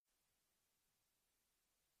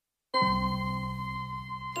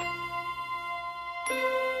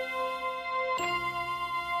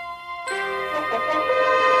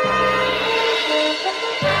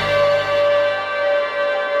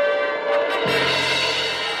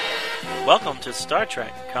Welcome to Star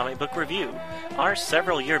Trek Comic Book Review. Our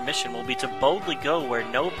several-year mission will be to boldly go where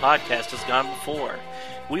no podcast has gone before.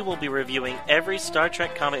 We will be reviewing every Star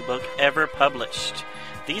Trek comic book ever published.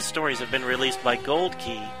 These stories have been released by Gold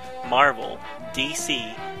Key, Marvel,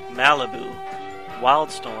 DC, Malibu,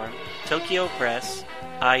 Wildstorm, Tokyo Press,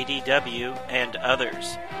 IDW, and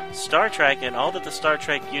others. Star Trek and all that the Star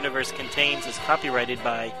Trek universe contains is copyrighted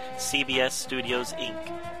by CBS Studios,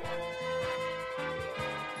 Inc.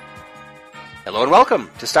 Hello and welcome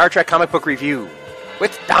to Star Trek Comic Book Review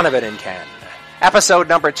with Donovan and Ken. Episode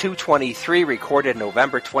number 223, recorded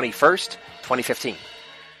November 21st, 2015.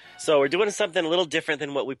 So we're doing something a little different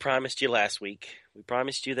than what we promised you last week. We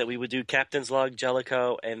promised you that we would do Captain's Log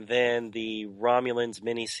Jellicoe and then the Romulans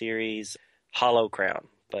miniseries Hollow Crown.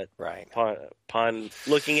 But upon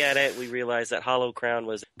looking at it, we realized that Hollow Crown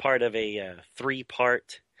was part of a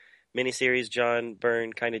three-part miniseries John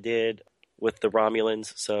Byrne kind of did with the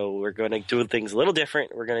Romulans, so we're going to do things a little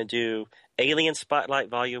different. We're going to do Alien Spotlight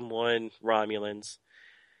Volume 1 Romulans,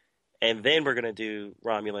 and then we're going to do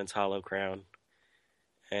Romulans Hollow Crown.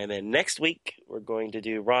 And then next week, we're going to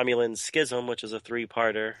do Romulan Schism, which is a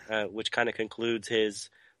three-parter, which kind of concludes his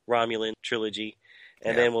Romulan trilogy.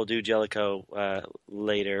 And then we'll do Jellicoe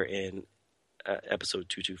later in episode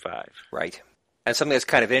 225. Right. And something that's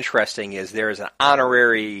kind of interesting is there is an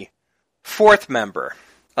honorary fourth member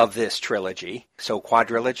of this trilogy, so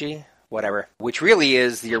quadrilogy, whatever, which really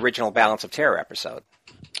is the original Balance of Terror episode.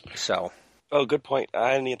 So, oh, good point.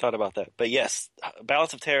 I hadn't even thought about that. But yes,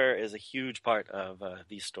 Balance of Terror is a huge part of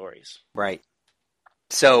these stories. Right.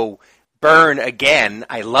 So, Byrne, again,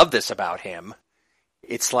 I love this about him.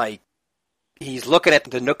 It's like he's looking at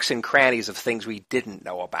the nooks and crannies of things we didn't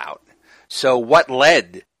know about. So what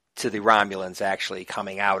led to the Romulans actually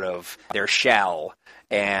coming out of their shell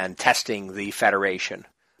and testing the Federation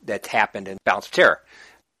that happened in Balance of Terror?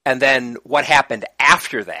 And then what happened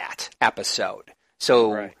after that episode?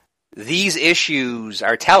 So these issues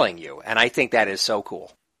are telling you, and I think that is so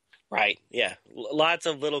cool. Right, yeah. Lots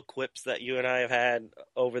of little quips that you and I have had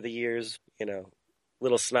over the years, you know,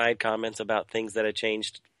 little snide comments about things that have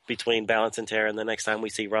changed between Balance and Terror, and the next time we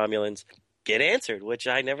see Romulans get answered, which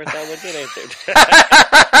I never thought would get answered.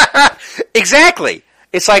 Exactly.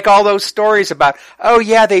 It's like all those stories about, oh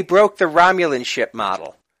yeah, they broke the Romulan ship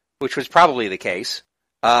model, which was probably the case.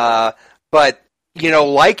 But, you know,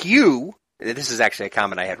 like you, this is actually a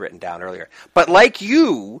comment I had written down earlier, but like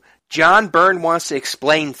you, John Byrne wants to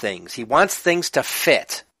explain things. He wants things to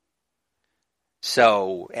fit.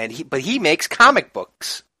 So, but he makes comic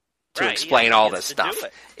books to explain all this stuff.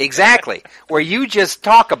 Exactly. Where you just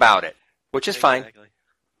talk about it, which is fine,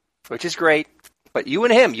 which is great. But you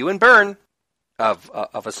and Byrne, of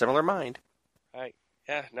a similar mind. Right.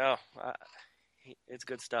 Yeah, no. It's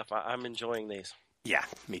good stuff. I'm enjoying these. Yeah,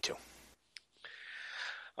 me too.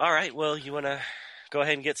 All right. Well, you want to go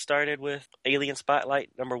ahead and get started with Alien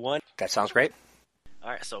Spotlight number 1? That sounds great. All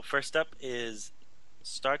right. So first up is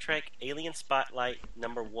Star Trek Alien Spotlight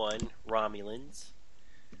number 1, Romulans.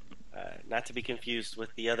 Not to be confused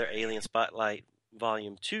with the other Alien Spotlight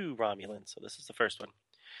Volume 2 Romulans. So this is the first one.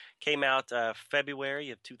 Came out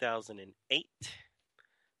February of 2008.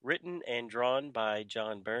 Written and drawn by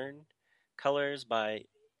John Byrne. Colors by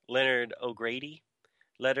Leonard O'Grady.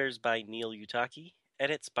 Letters by Neil Utaki.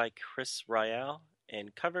 Edits by Chris Ryall.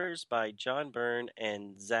 And covers by John Byrne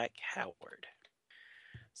and Zach Howard.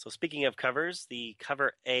 So speaking of covers, the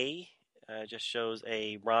cover A just shows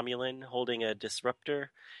a Romulan holding a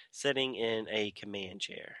disruptor sitting in a command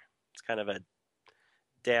chair. It's kind of a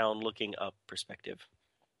down-looking up perspective.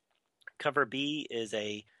 Cover B is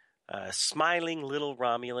a smiling little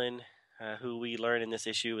Romulan who we learn in this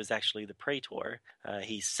issue is actually the Praetor.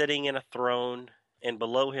 He's sitting in a throne, and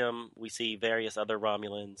below him we see various other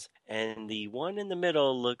Romulans. And the one in the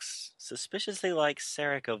middle looks suspiciously like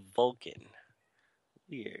Sarek of Vulcan.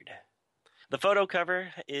 Weird. The photo cover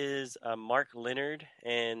is Mark Leonard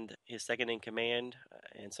and his second-in-command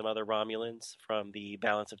and some other Romulans from the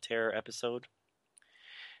Balance of Terror episode.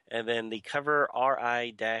 And then the cover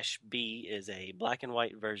RI-B is a black and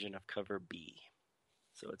white version of cover B.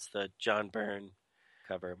 So it's the John Byrne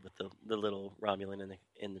cover with the little Romulan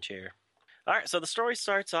in the chair. All right, so the story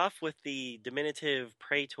starts off with the diminutive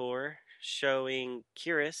Praetor showing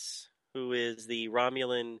Kyrus, who is the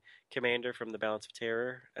Romulan commander from the Balance of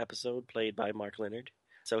Terror episode, played by Mark Leonard.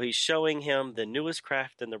 So he's showing him the newest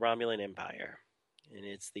craft in the Romulan Empire, and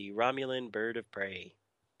it's the Romulan Bird of Prey.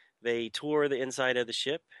 They tour the inside of the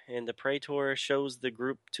ship, and the Praetor shows the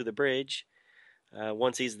group to the bridge.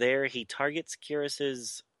 Once he's there, he targets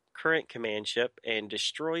Kyrus's current command ship and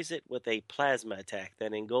destroys it with a plasma attack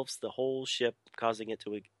that engulfs the whole ship, causing it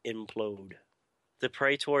to implode. The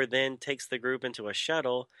Praetor then takes the group into a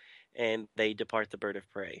shuttle, and they depart the Bird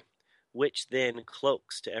of Prey, which then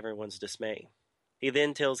cloaks to everyone's dismay. He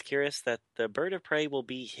then tells Kyrus that the Bird of Prey will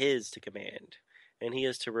be his to command, and he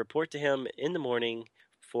is to report to him in the morning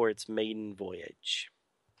for its maiden voyage.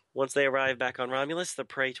 Once they arrive back on Romulus, the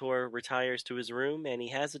Praetor retires to his room, and he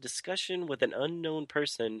has a discussion with an unknown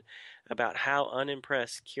person about how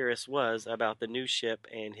unimpressed Kyrus was about the new ship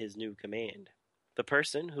and his new command. The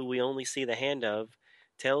person, who we only see the hand of,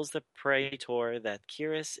 tells the Praetor that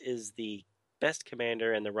Kyrus is the best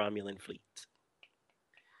commander in the Romulan fleet.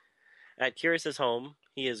 At Kyrus's home,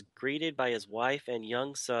 he is greeted by his wife and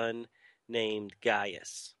young son named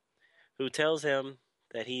Gaius, who tells him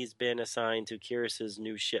that he's been assigned to Kyrus's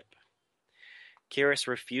new ship. Kyrus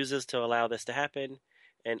refuses to allow this to happen,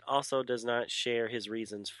 and also does not share his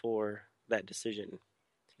reasons for that decision.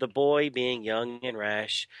 The boy, being young and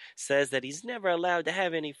rash, says that he's never allowed to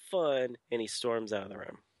have any fun, and he storms out of the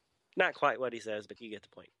room. Not quite what he says, but you get the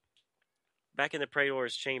point. Back in the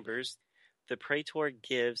Praetor's chambers, the Praetor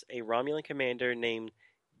gives a Romulan commander named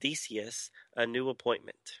Decius a new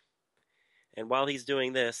appointment. And while he's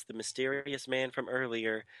doing this, the mysterious man from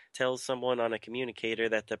earlier tells someone on a communicator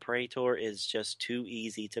that the Praetor is just too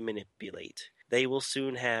easy to manipulate. They will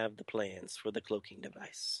soon have the plans for the cloaking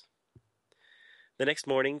device. The next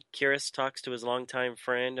morning, Kyrus talks to his longtime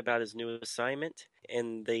friend about his new assignment,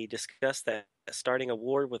 and they discuss that starting a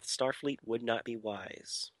war with Starfleet would not be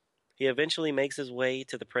wise. He eventually makes his way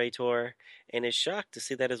to the Praetor, and is shocked to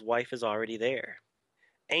see that his wife is already there.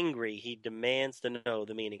 Angry, he demands to know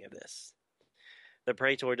the meaning of this. The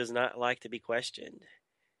Praetor does not like to be questioned,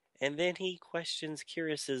 and then he questions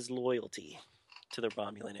Kyrus's loyalty to the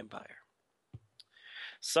Romulan Empire.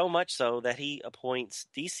 So much so that he appoints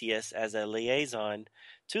Decius as a liaison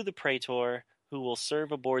to the Praetor, who will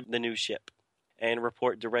serve aboard the new ship and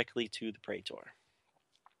report directly to the Praetor.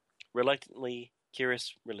 Reluctantly,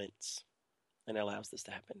 Kyrus relents and allows this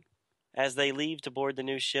to happen. As they leave to board the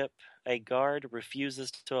new ship, a guard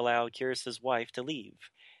refuses to allow Kyrus's wife to leave,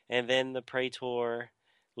 and then the Praetor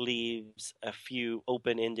leaves a few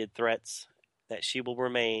open-ended threats that she will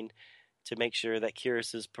remain to make sure that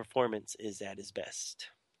Kyrus's performance is at his best.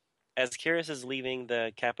 As Kyrus is leaving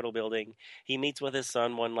the Capitol building, he meets with his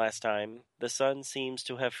son one last time. The son seems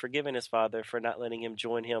to have forgiven his father for not letting him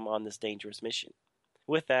join him on this dangerous mission.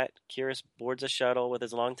 With that, Kyrus boards a shuttle with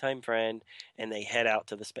his longtime friend, and they head out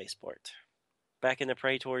to the spaceport. Back in the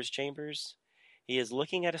Praetor's chambers, he is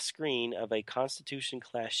looking at a screen of a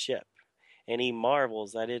Constitution-class ship, and he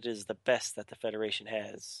marvels that it is the best that the Federation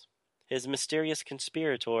has. His mysterious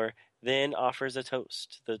conspirator then offers a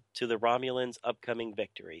toast to the Romulans' upcoming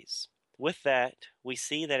victories. With that, we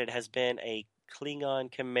see that it has been a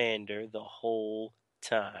Klingon commander the whole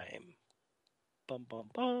time. Bum bum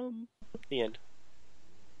bum. The end.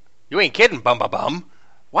 You ain't kidding, bum bum bum.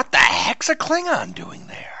 What the heck's a Klingon doing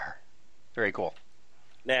there? Very cool.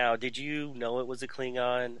 Now, did you know it was a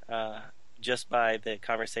Klingon just by the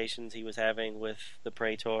conversations he was having with the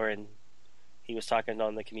Praetor, and he was talking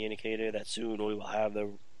on the communicator that soon we will have the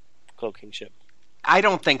cloaking ship? I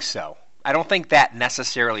don't think so. I don't think that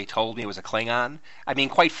necessarily told me it was a Klingon. I mean,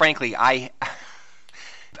 quite frankly,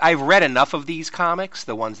 I've read enough of these comics,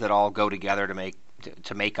 the ones that all go together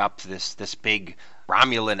to make up this big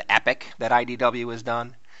Romulan epic that IDW has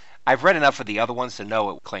done. I've read enough of the other ones to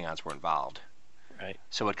know Klingons were involved. Right.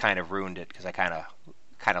 So it kind of ruined it because I kind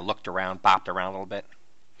of looked around, bopped around a little bit.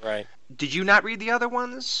 Right. Did you not read the other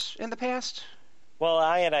ones in the past? Well,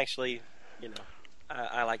 I had actually,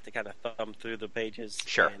 I like to kind of thumb through the pages.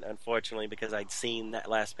 Sure. And unfortunately, because I'd seen that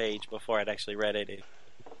last page before I'd actually read it,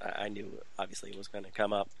 I knew obviously it was going to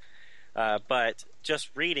come up. But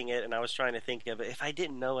just reading it, and I was trying to think of it, if I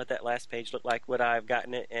didn't know what that last page looked like, would I have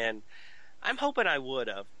gotten it? And I'm hoping I would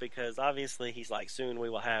have, because obviously he's like, soon we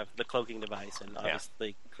will have the cloaking device, and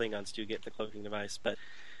obviously Klingons do get the cloaking device, but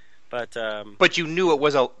you knew it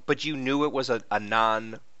was a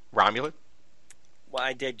non-Romulan? Well,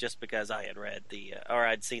 I did just because I had read or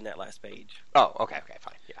I'd seen that last page. Oh, okay,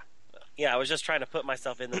 fine, yeah. Yeah, I was just trying to put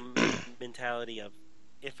myself in the mentality of,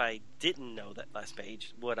 if I didn't know that last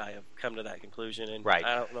page, would I have come to that conclusion? And right.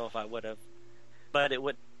 I don't know if I would have, but it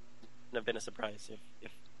wouldn't have been a surprise if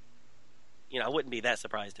I wouldn't be that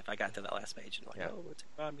surprised if I got to that last page and oh, it's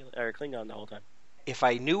a Romulan or Klingon the whole time. If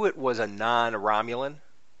I knew it was a non-Romulan,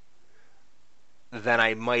 then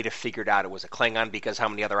I might have figured out it was a Klingon, because how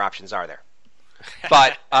many other options are there?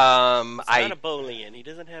 But It's not a Bolian. He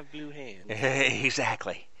doesn't have blue hands.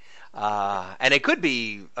 Exactly. And it could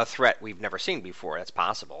be a threat we've never seen before. That's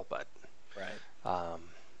possible, but Right.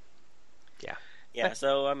 Yeah. Yeah.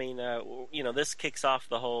 So I mean, this kicks off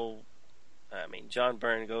the whole. I mean, John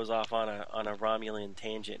Byrne goes off on a Romulan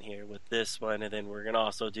tangent here with this one, and then we're gonna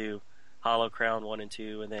also do Hollow Crown 1 and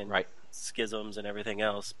 2, and then Right. Schisms and everything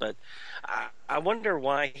else. But I wonder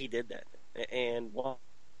why he did that, and why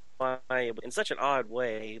in such an odd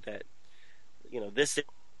way that this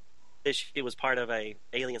issue was part of a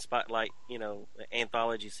Alien Spotlight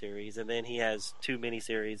anthology series, and then he has two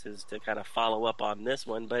miniseries to kind of follow up on this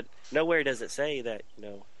one. But nowhere does it say that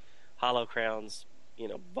Hollow Crown's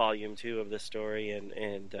volume 2 of this story,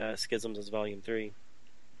 and Schisms is volume 3.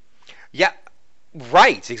 Yeah,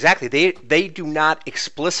 right, exactly. They do not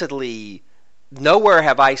explicitly. Nowhere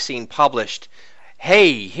have I seen published,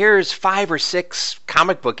 hey, here's 5 or 6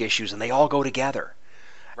 comic book issues, and they all go together.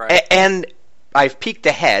 Right. And I've peeked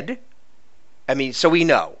ahead. I mean, so we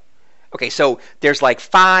know. Okay, so there's like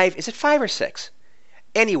 5. Is it 5 or 6?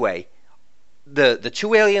 Anyway, the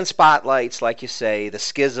 2 Alien Spotlights, like you say, the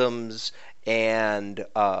Schisms, and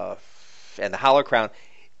the Hollow Crown.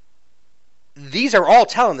 These are all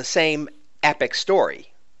telling the same epic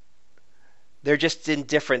story. They're just in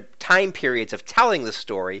different time periods of telling the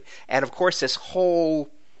story, and of course, this whole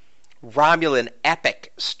Romulan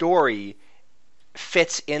epic story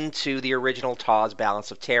fits into the original TOS Balance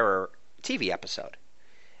of Terror TV episode.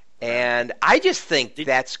 And I just think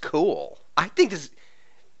that's cool. I think this.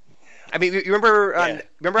 I mean, you remember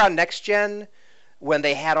on Next Gen when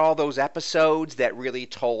they had all those episodes that really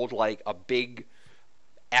told like a big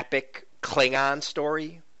epic Klingon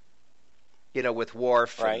story, with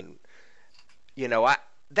Worf, right? And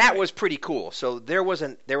that was pretty cool. So there was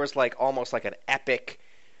like almost like an epic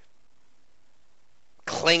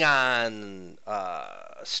Klingon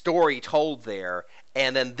story told there,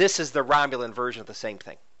 and then this is the Romulan version of the same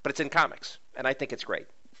thing, but it's in comics, and I think it's great.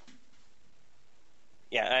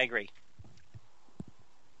 Yeah, I agree.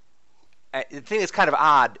 The thing that's kind of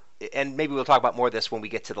odd, and maybe we'll talk about more of this when we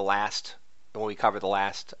get to when we cover the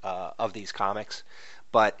last of these comics,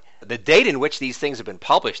 but the date in which these things have been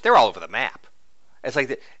published, they're all over the map. It's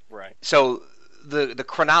like right. So the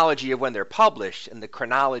chronology of when they're published and the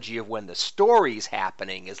chronology of when the story's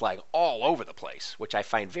happening is like all over the place, which I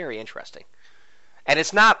find very interesting. And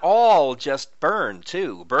it's not all just Byrne,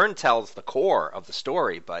 too. Byrne tells the core of the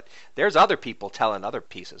story, but there's other people telling other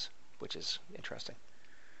pieces, which is interesting.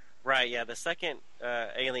 Right, yeah. The second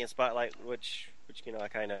Alien Spotlight, which I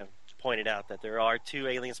kind of pointed out that there are 2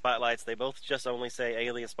 Alien Spotlights. They both just only say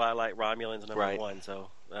Alien Spotlight Romulans number 1. So,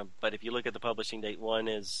 but if you look at the publishing date, one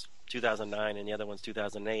is 2009 and the other one's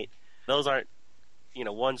 2008. Those aren't,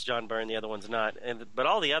 one's John Byrne, the other one's not. But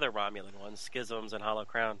all the other Romulan ones, Schisms and Hollow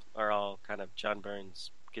Crown, are all kind of John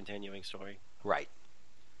Byrne's continuing story. Right.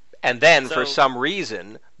 And then, for some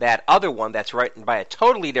reason, that other one that's written by a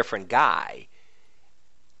totally different guy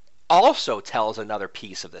also tells another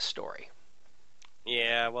piece of this story.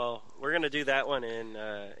 Yeah, well, we're going to do that one in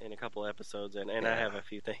a couple episodes, and I have a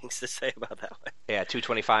few things to say about that one. Yeah,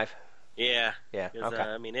 225? Yeah. Yeah, okay.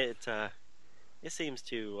 I mean, it seems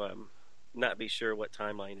to not be sure what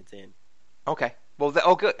timeline it's in. Okay. Well,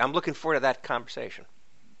 good. I'm looking forward to that conversation.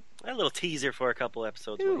 A little teaser for a couple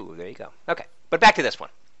episodes. Ooh, there you go. Okay. But back to this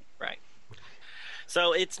one. Right.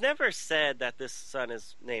 So it's never said that this son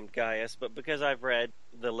is named Gaius, but because I've read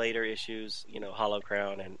the later issues, Hollow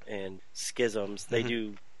Crown and Schisms, they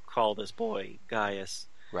do call this boy Gaius.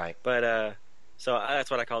 Right. But so that's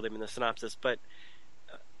what I called him in the synopsis. But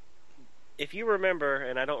if you remember,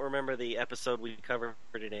 and I don't remember the episode we covered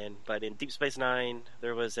it in, but in Deep Space Nine,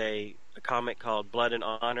 there was a comic called Blood and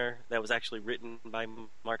Honor that was actually written by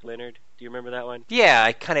Mark Leonard. Do you remember that one? Yeah,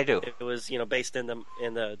 I kind of do. It was, based in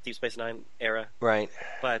the Deep Space Nine era. Right.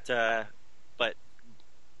 But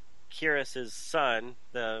Kyrus's son,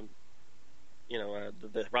 the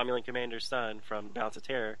Romulan commander's son from Balance of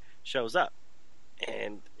Terror, shows up,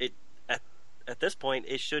 and at this point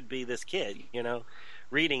it should be this kid.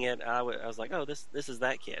 Reading it, I was like, oh, this is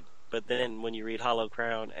that kid. But then when you read Hollow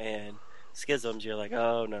Crown and Schisms, you're like,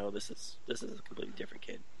 oh no, this is a completely different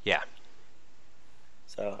kid. Yeah.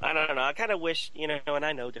 So I don't know. I kind of wish, and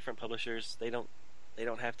I know different publishers, they don't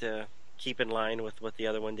have to keep in line with what the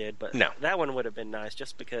other one did, but that one would have been nice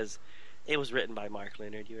just because it was written by Mark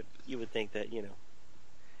Leonard. You would think that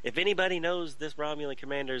if anybody knows this Romulan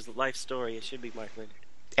commander's life story, it should be Mark Leonard.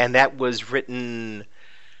 And that was written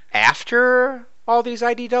after all these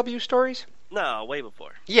IDW stories? No, way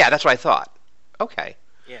before. Yeah, that's what I thought. Okay.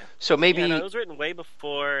 Yeah. So maybe it was written way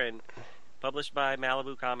before and published by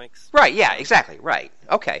Malibu Comics. Right, yeah, exactly, right.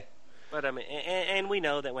 Okay. But I mean, and we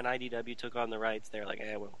know that when IDW took on the rights, they're like,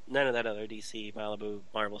 well, none of that other DC, Malibu,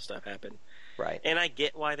 Marvel stuff happened. Right. And I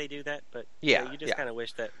get why they do that, but Yeah, you just kind of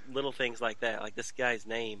wish that little things like that, like this guy's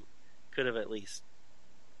name, could have at least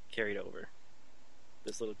carried over.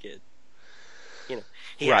 This little kid,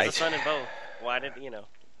 he has a son in both. Why did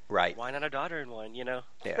Right. Why not a daughter in one? Yeah.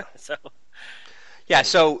 So. Yeah.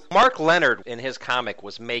 So Mark Leonard in his comic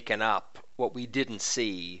was making up what we didn't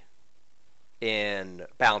see in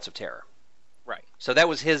Balance of Terror. Right. So that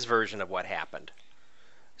was his version of what happened.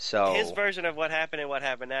 So his version of what happened and what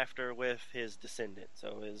happened after with his descendant.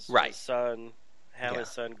 So his son, how his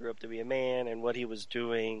son grew up to be a man, and what he was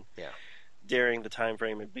doing during the time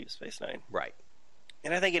frame of Deep Space Nine. Right.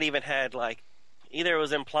 And I think it even had either it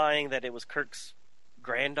was implying that it was Kirk's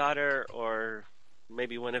granddaughter or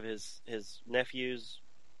maybe one of his nephew's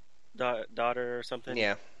daughter or something.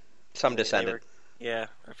 Yeah. Some descendant. I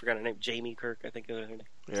forgot her name. Jamie Kirk, I think, her name.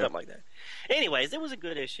 Something like that. Anyways, it was a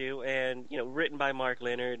good issue, and written by Mark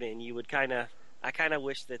Leonard, and I kind of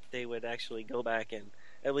wish that they would actually go back and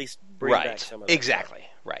at least bring back some of that. Exactly.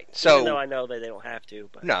 Stuff. Right. So even though I know that they don't have to,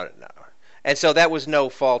 but no. And so that was no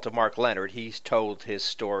fault of Mark Leonard. He's told his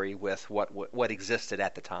story with what existed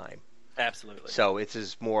at the time. Absolutely. So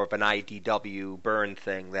it's more of an IDW Byrne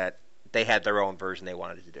thing that they had their own version they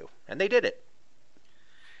wanted to do, and they did it.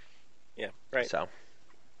 Yeah, right. So,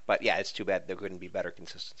 but yeah, it's too bad there couldn't be better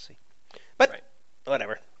consistency. But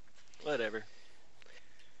whatever.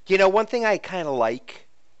 One thing I kind of like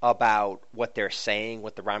about what they're saying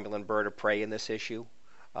with the Romulan bird of prey in this issue,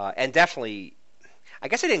 and definitely, I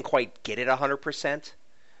guess I didn't quite get it 100%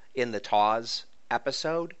 in the TOS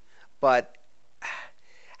episode, but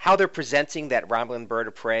how they're presenting that Romulan bird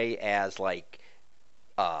of prey as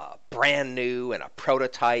brand new and a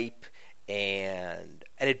prototype, and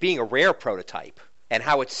it being a rare prototype, and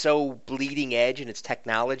how it's so bleeding edge in its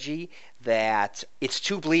technology that it's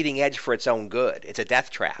too bleeding edge for its own good. It's a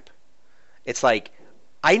death trap. It's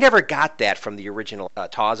I never got that from the original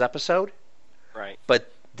TOS episode. Right.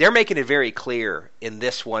 But they're making it very clear in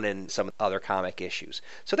this one and some other comic issues.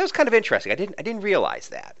 So that was kind of interesting. I didn't realize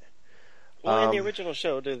that. Well, in the original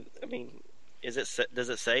show, does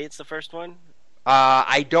it say it's the first one?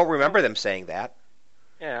 I don't remember them saying that.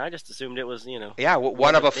 Yeah, I just assumed it was, Yeah,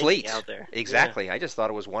 one of a fleet out there. Exactly. Yeah. I just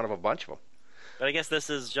thought it was one of a bunch of them. But I guess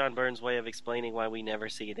this is John Byrne's way of explaining why we never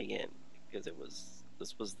see it again, because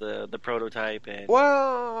this was the prototype. And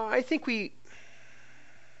well, I think we.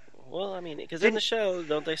 Well, I mean, because in the show,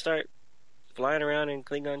 don't they start flying around in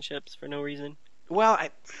Klingon ships for no reason? Well,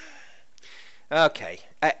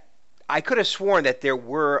 I could have sworn that there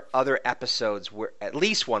were other episodes where at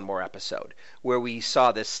least one more episode where we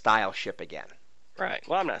saw this style ship again. Right.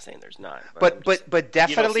 Well, I'm not saying there's not, but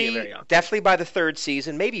definitely by the third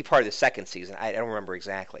season, maybe part of the second season. I don't remember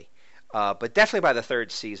exactly, but definitely by the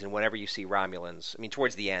third season, whenever you see Romulans, I mean,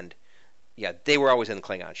 towards the end, they were always in the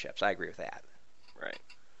Klingon ships. I agree with that. Right.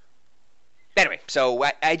 Anyway, so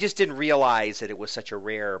I just didn't realize that it was such a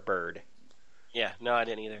rare bird. Yeah. No, I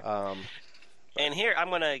didn't either. And here I'm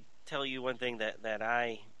going to tell you one thing that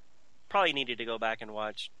I probably needed to go back and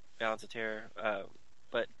watch Balance of Terror,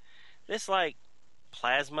 but this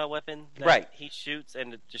plasma weapon that he shoots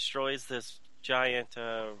and it destroys this giant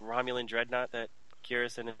Romulan dreadnought that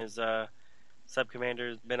Kyrus and his sub-commander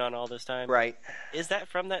has been on all this time. Right. Is that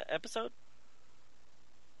from that episode?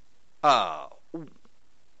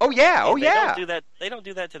 Oh yeah. Oh yeah. They don't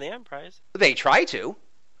do that to the Enterprise. They try to.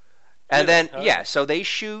 And then so they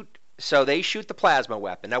shoot the plasma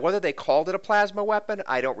weapon. Now whether they called it a plasma weapon,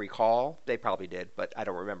 I don't recall. They probably did, but I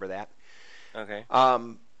don't remember that. Okay.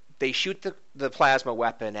 They shoot the plasma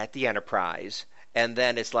weapon at the Enterprise, and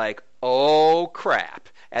then it's oh crap!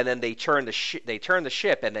 And then they turn the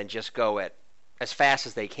ship and then just go at as fast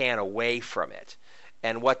as they can away from it.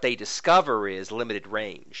 And what they discover is limited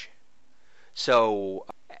range. So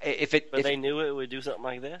they knew it would do something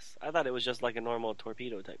like this? I thought it was just like a normal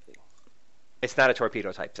torpedo type thing. It's not a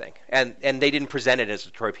torpedo type thing, and they didn't present it as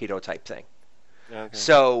a torpedo type thing. Okay.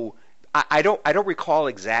 So I don't recall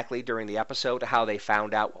exactly during the episode how they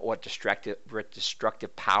found out what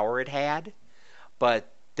destructive power it had,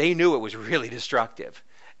 but they knew it was really destructive,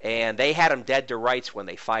 and they had them dead to rights when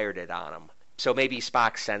they fired it on them. So maybe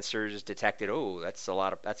Spock's sensors detected,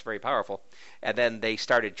 that's very powerful, and then they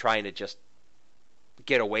started trying to just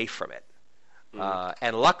get away from it,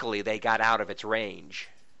 and luckily they got out of its range.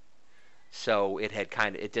 So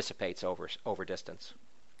it dissipates over distance.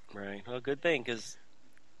 Right. Well, good thing, because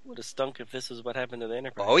would have stunk if this is what happened to the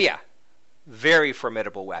Enterprise. Oh yeah, very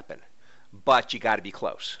formidable weapon, but you got to be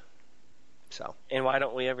close. So. And why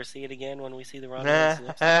don't we ever see it again when we see the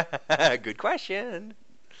Romulans? Good question.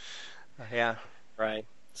 Yeah. Right.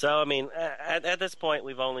 So I mean, at this point,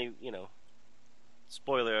 we've only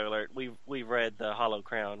spoiler alert, we've read the Hollow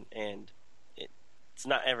Crown, and it's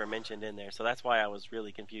not ever mentioned in there. So that's why I was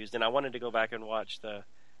really confused, and I wanted to go back and watch the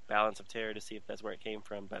Balance of Terror to see if that's where it came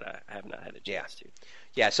from, but I have not had a chance to.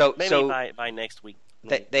 Yeah. So Maybe by next week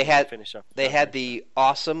they had finish up. they had the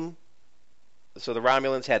awesome. So the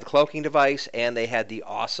Romulans had the cloaking device, and they had the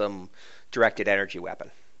awesome directed energy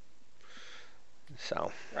weapon.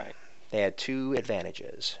 So right. They had two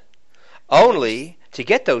advantages. Only to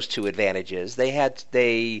get those two advantages,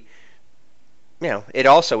 it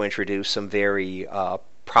also introduced some very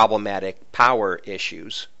problematic power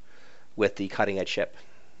issues with the cutting edge ship.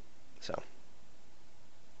 So.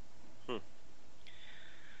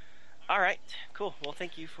 All right, cool. Well,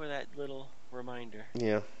 thank you for that little reminder.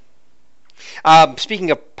 Yeah.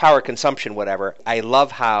 Speaking of power consumption, whatever, I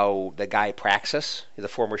love how the guy Praxis, the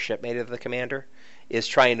former shipmate of the commander, is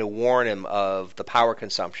trying to warn him of the power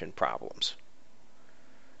consumption problems.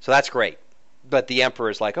 So that's great. But the Emperor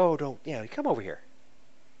is like, oh, don't, come over here.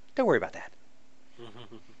 Don't worry about that.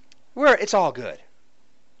 It's all good.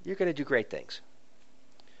 You're going to do great things.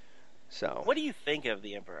 So. What do you think of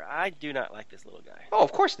the Emperor? I do not like this little guy. Oh,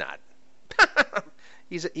 of course not.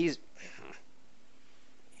 he's.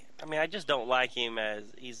 I mean, I just don't like him as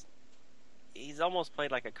he's almost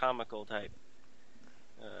played like a comical type.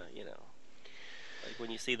 Like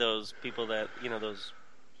when you see those people that those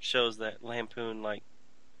shows that lampoon like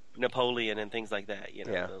Napoleon and things like that.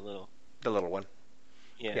 The little one.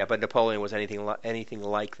 Yeah, but Napoleon was anything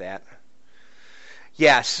like that.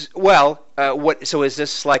 Yes. Well, what? So is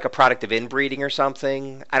this like a product of inbreeding or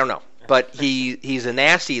something? I don't know. But he's a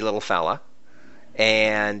nasty little fella,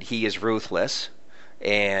 and he is ruthless,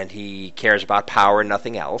 and he cares about power and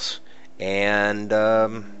nothing else. And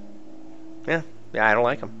I don't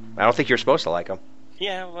like him. I don't think you're supposed to like him.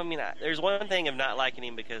 Yeah, I mean, there's one thing of not liking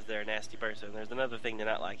him because they're a nasty person. There's another thing to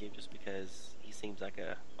not like him just because he seems like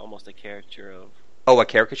almost a caricature of. Oh, a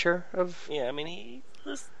caricature of? Yeah, I mean, he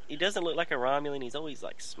doesn't look like a Romulan. He's always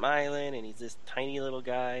like smiling, and he's this tiny little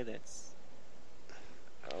guy that's,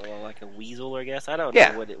 I don't know, like a weasel, I guess. I don't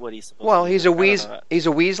know what he's supposed to be. He's he's a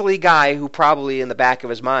weaselly guy who probably in the back of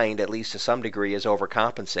his mind, at least to some degree, is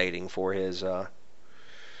overcompensating for his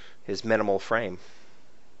minimal frame.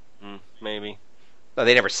 Maybe. No,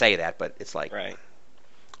 they never say that, but it's like right.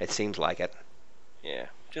 It seems like it. Yeah,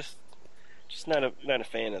 just not a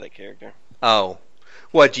fan of that character. Oh,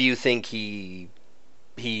 what do you think? He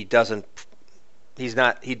doesn't.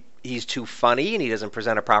 He's too funny, and he doesn't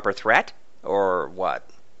present a proper threat, or what?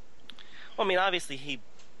 Well, I mean, obviously he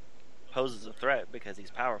poses a threat because he's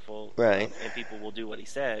powerful, right? And people will do what he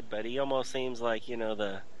said. But he almost seems like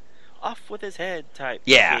the off with his head type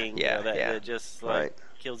thing. That just like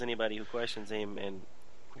kills anybody who questions him and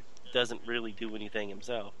doesn't really do anything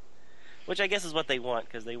himself. Which I guess is what they want,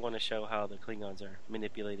 because they want to show how the Klingons are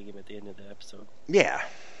manipulating him at the end of the episode. Yeah.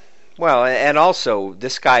 Well, and also,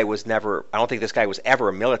 this guy was never... I don't think this guy was ever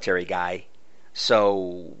a military guy.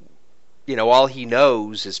 So, all he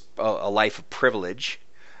knows is a life of privilege.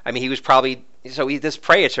 I mean, he was probably... So this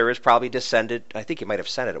Praetor is probably descended... I think he might have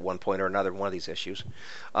said it at one point or another in one of these issues.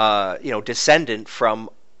 Descendant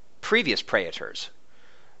from previous Praetors.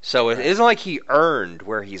 So it isn't like he earned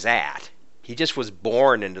where he's at. He just was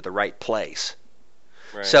born into the right place.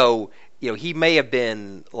 Right. So, he may have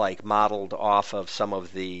been like modeled off of some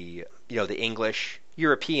of the, the English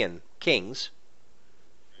European kings,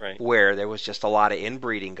 right? Where there was just a lot of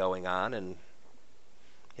inbreeding going on, and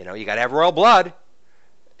you got to have royal blood,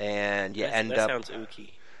 and you end up. That sounds ooky.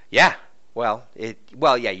 Yeah. Well,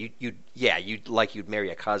 you'd marry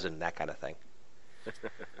a cousin, that kind of thing.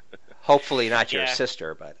 Hopefully not your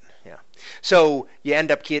sister, but yeah. So you end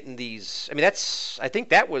up getting these. I mean, I think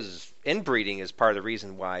that was inbreeding is part of the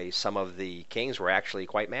reason why some of the kings were actually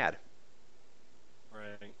quite mad.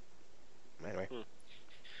 Right. Anyway.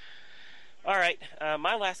 All right.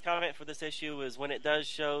 My last comment for this issue is when it does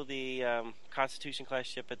show the Constitution class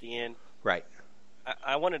ship at the end. Right.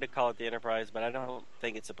 I wanted to call it the Enterprise, but I don't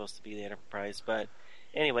think it's supposed to be the Enterprise. But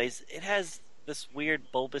anyways, it has this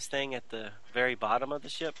weird bulbous thing at the very bottom of the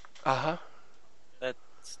ship. Uh-huh.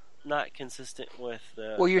 That's not consistent with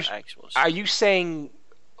the actual ship. Are you saying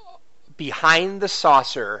behind the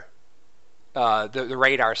saucer, the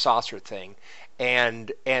radar saucer thing,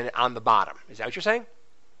 and on the bottom? Is that what you're saying?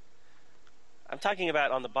 I'm talking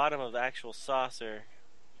about on the bottom of the actual saucer,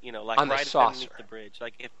 like on right underneath the bridge.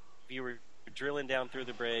 Like if you were drilling down through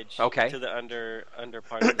the bridge to the under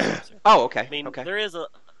part of the saucer. Oh, okay. I mean, okay. there is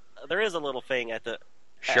a little thing at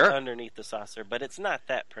sure underneath the saucer, but it's not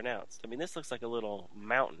that pronounced. I mean, this looks like a little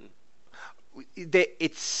mountain.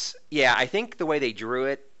 I think the way they drew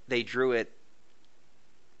it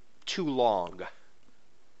too long.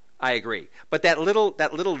 I agree. But that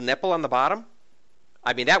little nipple on the bottom,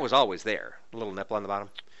 I mean, that was always there. The little nipple on the bottom,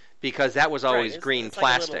 because that was always green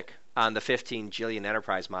plastic on the 15 jillion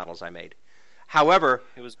Enterprise models I made. However,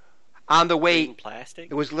 it was on the way, green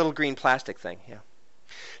plastic. It was a little green plastic thing. Yeah.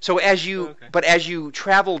 So as you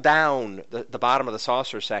travel down the bottom of the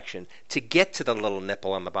saucer section to get to the little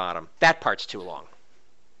nipple on the bottom, that part's too long.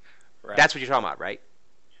 Right. That's what you're talking about, right?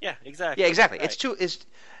 Yeah, exactly. Yeah, exactly. Right.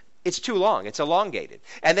 It's too long. It's elongated.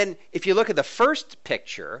 And then if you look at the first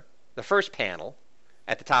picture, the first panel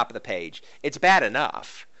at the top of the page, it's bad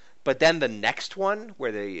enough. But then the next one,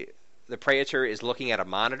 where the Praetor is looking at a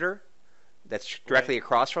monitor that's directly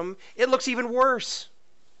across from him, it looks even worse.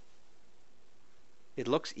 It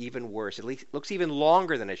looks even worse. It looks even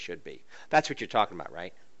longer than it should be. That's what you're talking about,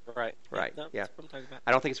 right? Right. Right. No, Yeah. that's what I'm talking about.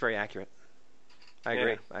 I don't think it's very accurate. I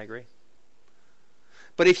agree. Yeah. I agree.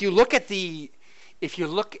 But if you look at the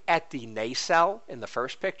nacelle in the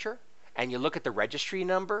first picture, and you look at the registry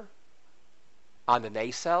number on the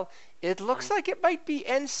nacelle, it looks like it might be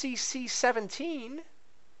NCC 17.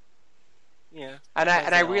 Yeah. And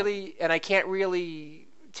I can't really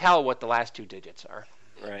tell what the last two digits are.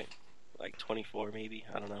 Right. Like 24 maybe.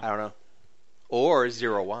 I don't know. I don't know. Or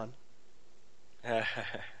 01.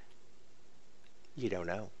 You don't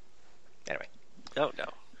know. Anyway. Don't know.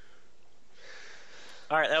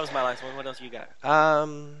 All right, that was my last one. What else you got? I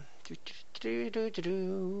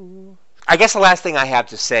guess the last thing I have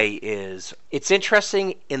to say is it's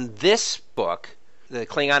interesting in this book, the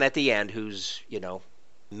Klingon at the end who's,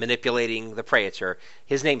 manipulating the Praetor,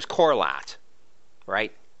 his name's Korlat,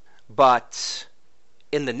 right? But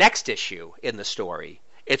in the next issue in the story,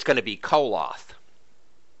 it's going to be Koloth.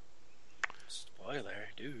 Spoiler,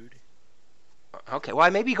 dude. Okay, well, I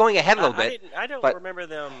may be going ahead a little bit. I don't remember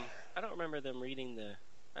them reading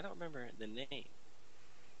I don't remember the name.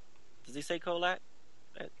 Does he say Korlat?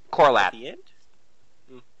 Korlat. At the end?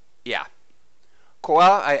 Yeah.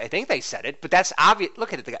 Well, I think they said it, but that's obvious.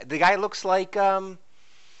 Look at it. The guy looks like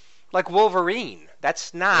Wolverine.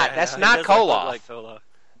 That's not Koloth. Like Koloth.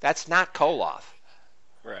 That's not Koloth.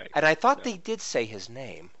 Right. And I thought they did say his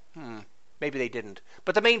name. Maybe they didn't.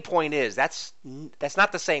 But the main point is that's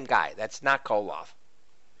not the same guy. That's not Koloth.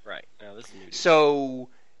 Right. No, this is new. So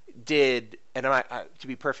to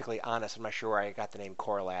be perfectly honest, I'm not sure where I got the name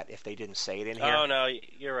Korlat if they didn't say it in here. Oh no,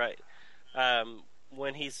 you're right.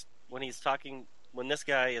 When this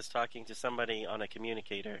guy is talking to somebody on a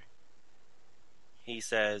communicator, he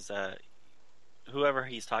says, whoever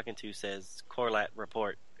he's talking to says Korlat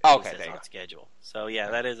report. Okay, there you on go. Schedule. So yeah,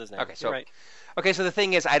 that is his name. Okay, so you're right. Okay, so the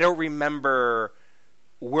thing is, I don't remember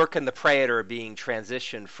Working the Praetor being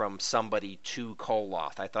transitioned from somebody to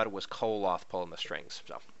Koloth. I thought it was Koloth pulling the strings.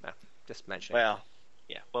 So, just mentioning. Well,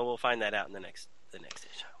 yeah. Well, we'll find that out in the next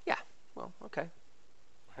issue. Yeah. Well, okay.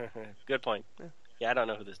 Good point. Yeah, I don't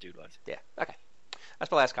know who this dude was. Yeah. Okay. That's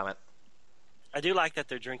my last comment. I do like that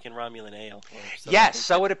they're drinking Romulan ale. Yes,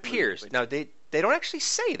 so it appears. No, they don't actually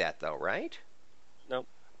say that though, right? Nope.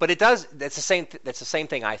 But it does. That's the same. That's the same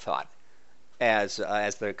thing I thought as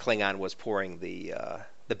the Klingon was pouring the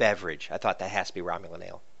beverage. I thought that has to be Romulan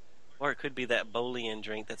ale. Or it could be that Bolian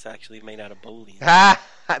drink that's actually made out of Bolian.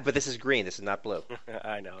 But this is green. This is not blue.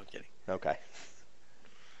 I know. I'm kidding. Okay.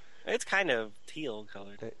 It's kind of teal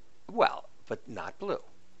colored. Well, but not blue.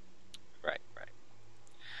 Right.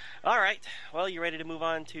 All right. Well, you ready to move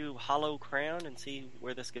on to Hollow Crown and see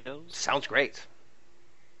where this goes? Sounds great.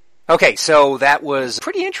 Okay, so that was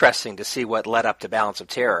pretty interesting to see what led up to Balance of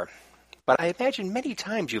Terror. But I imagine many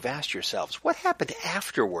times you've asked yourselves, what happened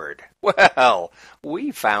afterward? Well,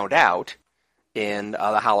 we found out in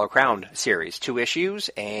the Hollow Crown series, 2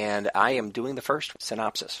 issues, and I am doing the first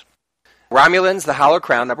synopsis. Romulans, The Hollow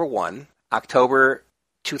Crown, number 1, October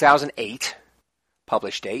 2008,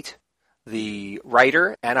 published date. The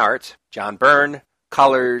writer and art, John Byrne.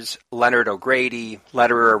 Colors, Leonard O'Grady.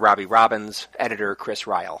 Letterer, Robbie Robbins. Editor, Chris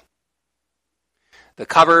Ryall. The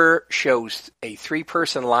cover shows a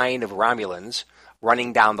 3-person line of Romulans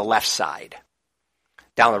running down the left side.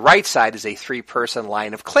 Down the right side is a 3-person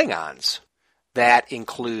line of Klingons that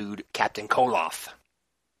include Captain Koloth.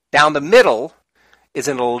 Down the middle is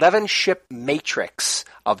an 11-ship matrix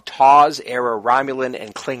of TOS-era Romulan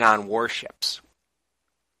and Klingon warships.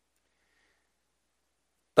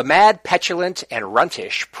 The mad, petulant, and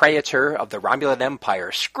runtish Praetor of the Romulan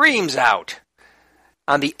Empire screams out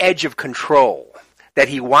on the edge of control that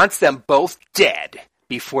he wants them both dead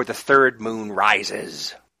before the third moon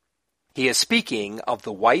rises. He is speaking of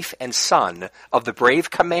the wife and son of the brave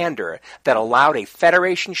commander that allowed a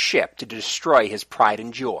Federation ship to destroy his pride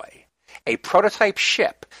and joy. A prototype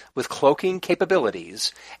ship with cloaking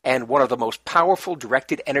capabilities and one of the most powerful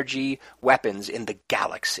directed energy weapons in the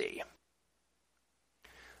galaxy.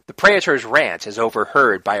 The Praetor's rant is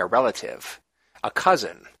overheard by a relative, a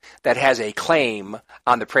cousin, that has a claim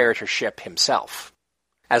on the Praetor ship himself.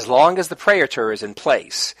 As long as the Praetor is in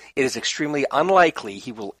place, it is extremely unlikely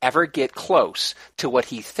he will ever get close to what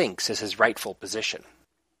he thinks is his rightful position.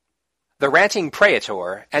 The ranting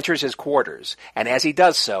Praetor enters his quarters, and as he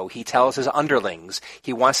does so, he tells his underlings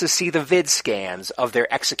he wants to see the vid scans of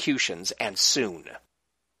their executions, and soon.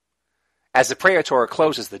 As the Praetor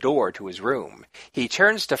closes the door to his room, he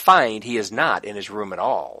turns to find he is not in his room at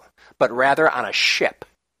all, but rather on a ship.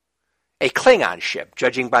 A Klingon ship,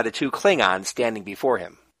 judging by the two Klingons standing before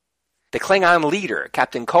him. The Klingon leader,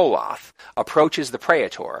 Captain Koloth, approaches the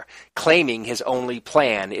Praetor, claiming his only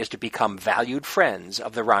plan is to become valued friends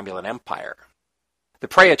of the Romulan Empire. The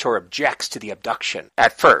Praetor objects to the abduction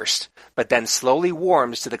at first, but then slowly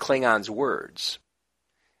warms to the Klingon's words.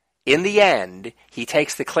 In the end, he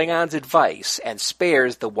takes the Klingon's advice and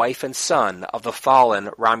spares the wife and son of the fallen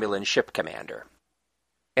Romulan ship commander.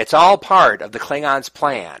 It's all part of the Klingon's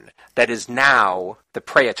plan that is now the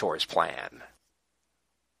Praetor's plan.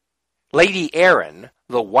 Lady Aeryn,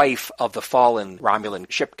 the wife of the fallen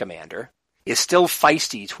Romulan ship commander, is still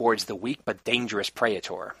feisty towards the weak but dangerous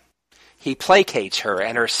Praetor. He placates her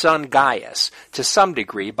and her son Gaius to some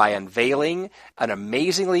degree by unveiling an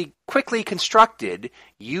amazingly quickly constructed,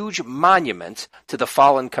 huge monument to the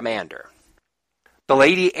fallen commander. The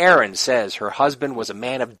Lady Aeryn says her husband was a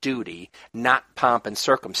man of duty, not pomp and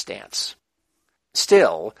circumstance.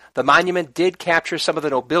 Still, the monument did capture some of the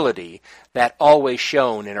nobility that always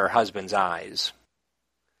shone in her husband's eyes.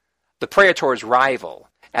 The Praetor's rival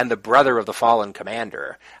and the brother of the fallen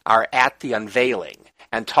commander are at the unveiling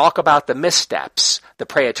and talk about the missteps the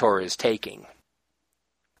Praetor is taking.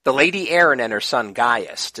 The Lady Aeryn and her son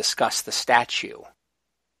Gaius discuss the statue.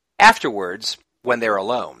 Afterwards, when they're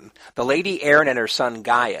alone, the Lady Aeryn and her son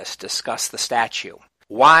Gaius discuss the statue,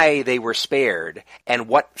 why they were spared, and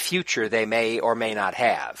what future they may or may not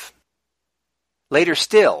have. Later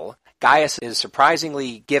still, Gaius is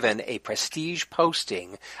surprisingly given a prestige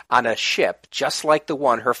posting on a ship just like the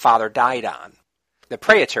one her father died on. The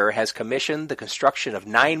Praetor has commissioned the construction of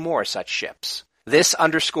 9 more such ships. This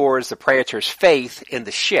underscores the Praetor's faith in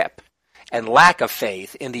the ship and lack of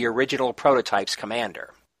faith in the original prototype's commander.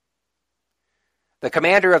 The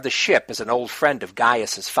commander of the ship is an old friend of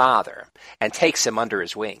Gaius's father and takes him under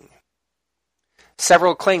his wing.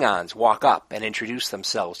 Several Klingons walk up and introduce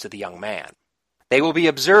themselves to the young man. They will be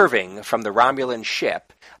observing from the Romulan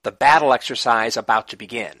ship the battle exercise about to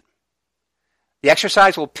begin. The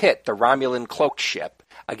exercise will pit the Romulan cloaked ship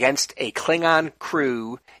against a Klingon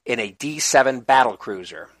crew in a D-7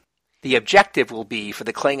 battlecruiser. The objective will be for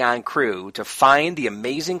the Klingon crew to find the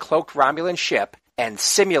amazing cloaked Romulan ship and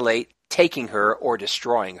simulate taking her or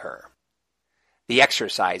destroying her. The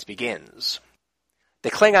exercise begins.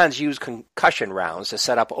 The Klingons use concussion rounds to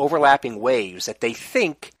set up overlapping waves that they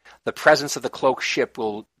think the presence of the cloaked ship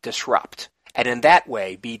will disrupt, and in that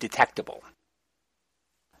way be detectable.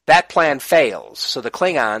 That plan fails, so the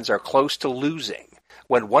Klingons are close to losing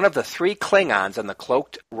when one of the 3 Klingons on the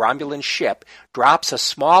cloaked Romulan ship drops a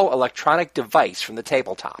small electronic device from the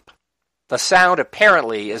tabletop. The sound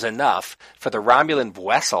apparently is enough for the Romulan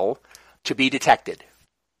vessel to be detected.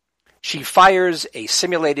 She fires a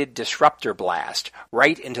simulated disruptor blast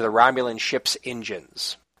right into the Romulan ship's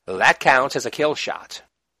engines. That counts as a kill shot.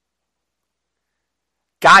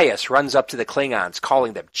 Gaius runs up to the Klingons,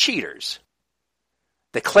 calling them cheaters.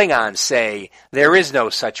 The Klingons say there is no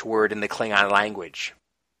such word in the Klingon language.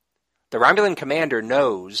 The Romulan commander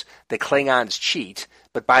knows the Klingons cheat,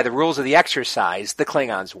 but by the rules of the exercise, the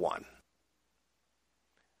Klingons won.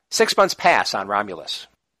 6 months pass on Romulus.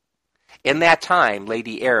 In that time,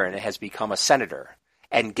 Lady Aeryn has become a senator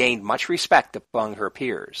and gained much respect among her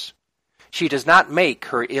peers. She does not make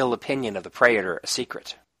her ill opinion of the Praetor a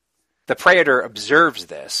secret. The Praetor observes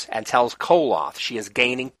this and tells Koloth she is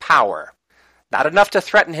gaining power. Not enough to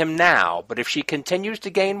threaten him now, but if she continues to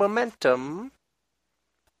gain momentum...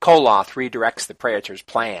 Koloth redirects the Praetor's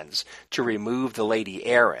plans to remove the Lady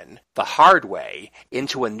Aeryn the hard way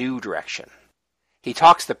into a new direction. He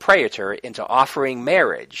talks the Praetor into offering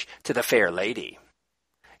marriage to the fair lady.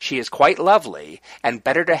 She is quite lovely, and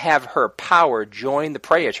better to have her power join the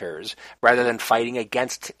Praetors rather than fighting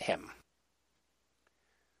against him.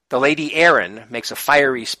 The Lady Erin makes a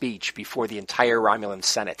fiery speech before the entire Romulan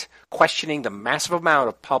Senate, questioning the massive amount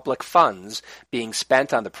of public funds being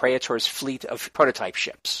spent on the Praetor's fleet of prototype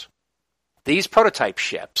ships. These prototype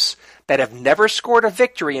ships that have never scored a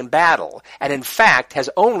victory in battle, and in fact has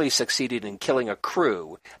only succeeded in killing a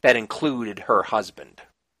crew that included her husband.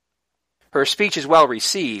 Her speech is well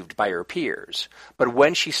received by her peers, but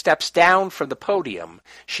when she steps down from the podium,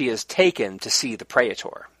 she is taken to see the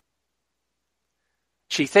Praetor.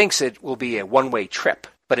 She thinks it will be a one-way trip,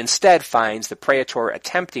 but instead finds the Praetor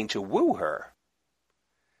attempting to woo her.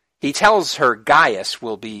 He tells her Gaius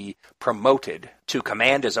will be promoted to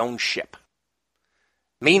command his own ship.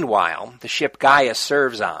 Meanwhile, the ship Gaius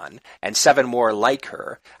serves on, and 7 more like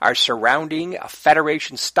her, are surrounding a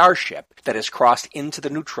Federation starship that has crossed into the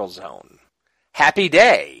neutral zone. Happy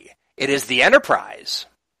day! It is the Enterprise,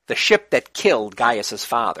 the ship that killed Gaius's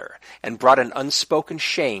father and brought an unspoken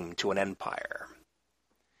shame to an empire.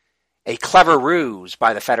 A clever ruse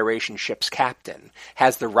by the Federation ship's captain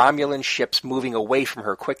has the Romulan ships moving away from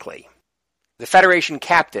her quickly. The Federation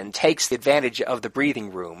captain takes advantage of the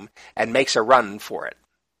breathing room and makes a run for it.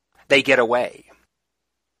 They get away.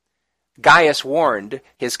 Gaius warned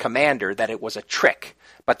his commander that it was a trick,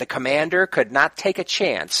 but the commander could not take a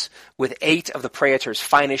chance with 8 of the Praetor's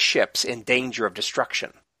finest ships in danger of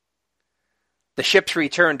destruction. The ships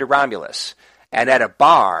return to Romulus, and at a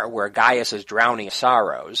bar where Gaius is drowning in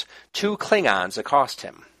sorrows, 2 Klingons accost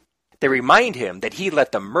him. They remind him that he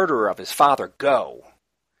let the murderer of his father go.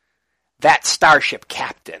 That starship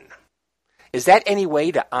captain. Is that any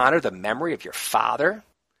way to honor the memory of your father?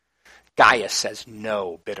 Gaius says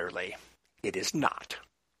no bitterly. It is not.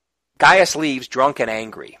 Gaius leaves drunk and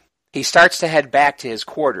angry. He starts to head back to his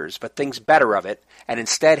quarters, but thinks better of it, and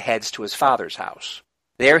instead heads to his father's house.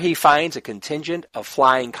 There he finds a contingent of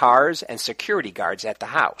flying cars and security guards at the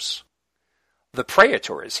house. The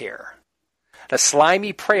Praetor is here. The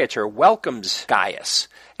slimy Praetor welcomes Gaius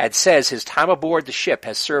and says his time aboard the ship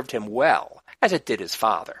has served him well, as it did his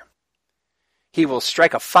father. He will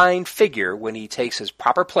strike a fine figure when he takes his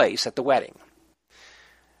proper place at the wedding.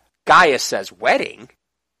 Gaius says, "Wedding?"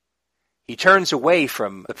 He turns away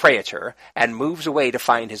from the Praetor and moves away to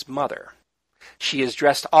find his mother. She is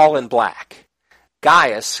dressed all in black.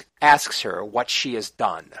 Gaius asks her what she has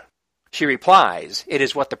done. She replies, "It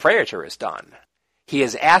is what the Praetor has done. He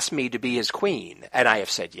has asked me to be his queen, and I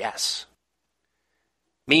have said yes."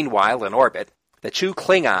 Meanwhile, in orbit, the 2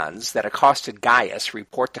 Klingons that accosted Gaius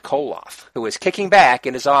report to Koloth, who is kicking back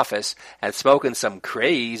in his office and smoking some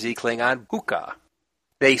crazy Klingon hookah.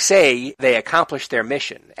 They say they accomplished their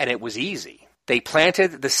mission, and it was easy. They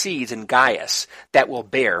planted the seeds in Gaius that will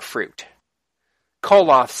bear fruit.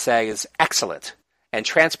 Koloth says, "Excellent," and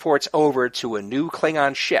transports over to a new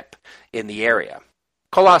Klingon ship in the area.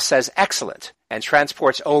 Koloth says, "Excellent," and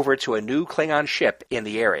transports over to a new Klingon ship in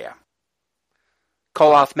the area.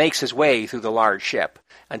 Koloth makes his way through the large ship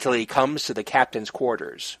until he comes to the captain's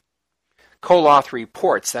quarters. Koloth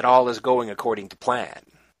reports that all is going according to plan.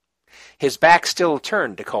 His back still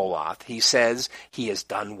turned to Koloth, he says he has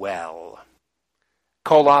done well.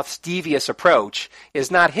 Koloth's devious approach is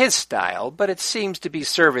not his style, but it seems to be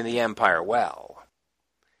serving the Empire well.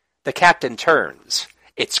 The captain turns.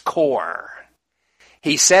 It's Kor.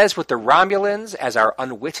 He says with the Romulans as our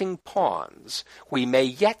unwitting pawns, we may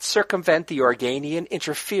yet circumvent the Organian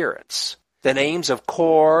interference. The names of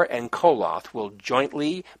Kor and Koloth will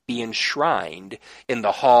jointly be enshrined in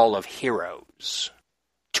the Hall of Heroes.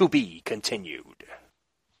 To be continued.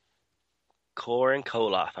 Kor and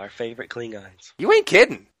Koloth, our favorite Klingons. You ain't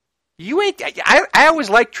kidding. You ain't. I always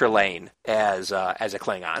liked Trelane as a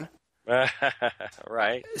Klingon.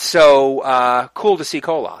 Right. So cool to see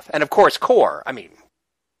Koloth, and of course Kor. I mean,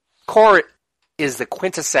 Kor is the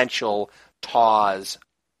quintessential Taw's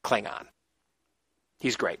Klingon.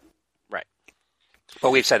 He's great. Right.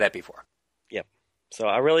 But we've said that before. Yep. So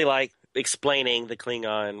I really like explaining the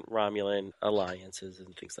Klingon-Romulan alliances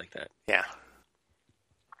and things like that. Yeah.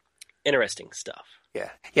 Interesting stuff. Yeah.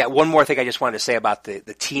 Yeah, one more thing I just wanted to say about the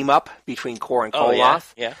team up between Kor and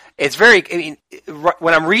Koloth. Yeah. It's very, I mean,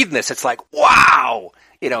 when I'm reading this, it's like, wow!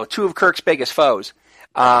 You know, 2 of Kirk's biggest foes.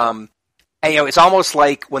 And, you know, it's almost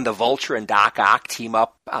like when the Vulture and Doc Ock team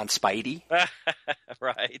up on Spidey.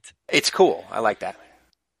 Right. It's cool. I like that.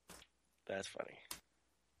 That's funny.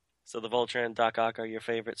 So the Vulture and Doc Ock are your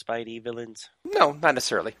favorite Spidey villains? No, not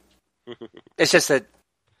necessarily. It's just that,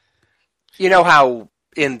 you know how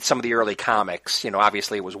in some of the early comics, you know,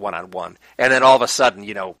 obviously it was one-on-one, and then all of a sudden,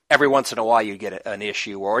 you know, every once in a while you get an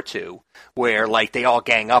issue or 2 where, like, they all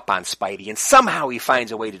gang up on Spidey, and somehow he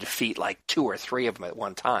finds a way to defeat, like, 2 or 3 of them at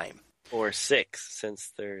one time. Or 6,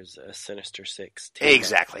 since there's a Sinister Six team.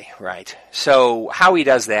 Exactly, right. So how he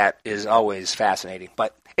does that is always fascinating,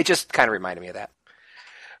 but it just kind of reminded me of that.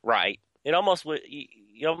 Right. It almost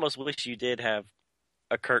you almost wish you did have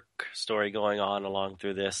a Kirk story going on along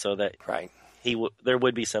through this, so that Right. there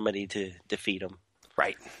would be somebody to defeat him.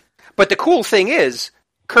 Right. But the cool thing is,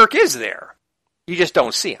 Kirk is there. You just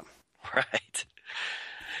don't see him. Right.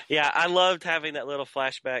 Yeah, I loved having that little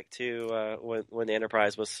flashback to when the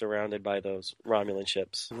Enterprise was surrounded by those Romulan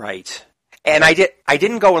ships. Right. And I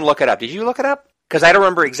didn't go and look it up. Did you look it up? Because I don't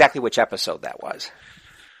remember exactly which episode that was.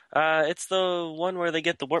 It's the one where they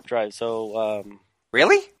get the warp drive. So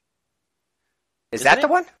Really? Is that it? the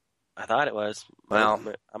one? I thought it was. Well,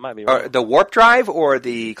 I might be wrong. The warp drive or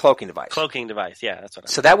the cloaking device? Cloaking device. Yeah, that's what.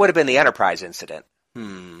 So that would have been the Enterprise incident.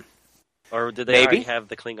 Or did they Maybe? already have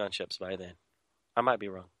the Klingon ships by then? I might be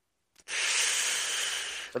wrong.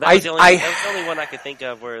 But that was the only one I could think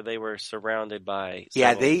of where they were surrounded by.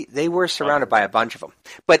 Yeah, they were surrounded by a bunch of them.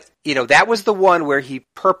 But that was the one where he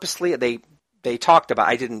purposely they talked about.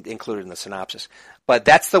 I didn't include it in the synopsis, but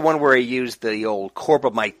that's the one where he used the old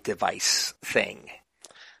Corbomite device thing.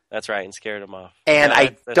 That's right, and scared them off.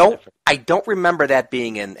 And that's I don't remember that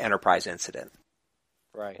being an Enterprise incident.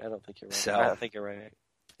 Right, I don't think you're right. So, I don't think you're right.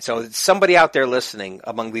 So somebody out there listening,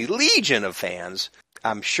 among the legion of fans,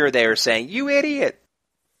 I'm sure they are saying, "You idiot!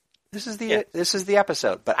 This is the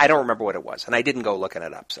episode." But I don't remember what it was, and I didn't go looking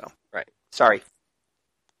it up. So right, sorry.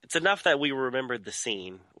 It's enough that we remembered the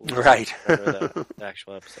scene, right? The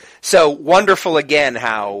actual episode. So wonderful again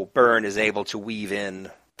how Byrne is able to weave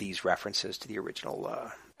in these references to the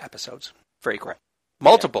original episodes. Very cool.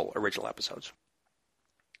 Multiple original episodes.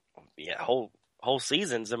 Yeah, whole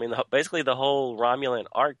seasons. I mean, basically the whole Romulan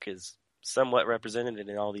arc is somewhat represented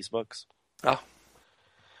in all these books. Oh.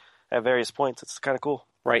 At various points. It's kind of cool.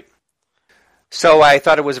 Right. So I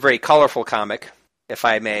thought it was a very colorful comic, if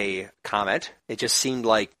I may comment. It just seemed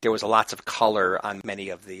like there was lots of color on many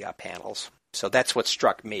of the panels. So that's what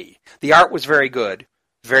struck me. The art was very good.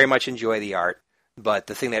 Very much enjoy the art. But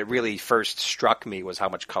the thing that really first struck me was how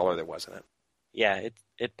much color there was in it. Yeah,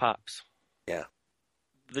 it pops. Yeah.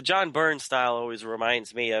 The John Byrne style always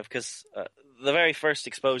reminds me of, because the very first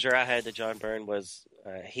exposure I had to John Byrne was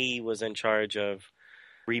he was in charge of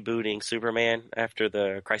rebooting Superman after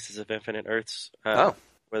the Crisis of Infinite Earths, where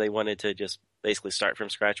they wanted to just basically start from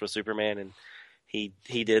scratch with Superman, and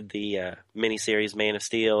he did the miniseries Man of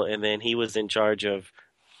Steel, and then he was in charge of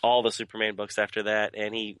all the Superman books after that,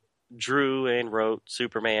 and he drew and wrote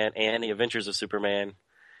Superman and the Adventures of Superman.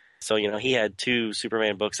 So, he had 2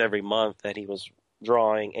 Superman books every month that he was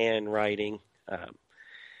drawing and writing. So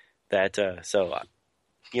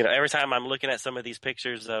every time I'm looking at some of these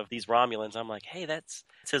pictures of these Romulans, I'm like, hey, that's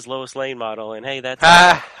his Lois Lane model, and hey, that's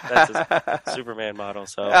his Superman model.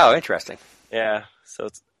 So, oh, interesting. Yeah. So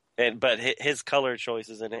but his color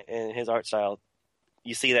choices and his art style,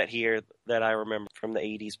 you see that here that I remember from the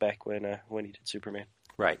 80s back when he did Superman.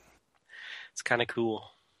 Right. It's kind of cool.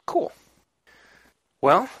 Cool.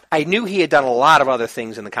 Well, I knew he had done a lot of other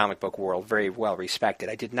things in the comic book world, very well respected.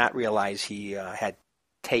 I did not realize he had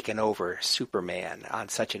taken over Superman on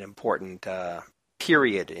such an important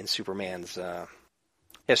period in Superman's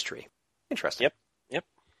history. Interesting. Yep.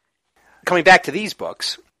 Coming back to these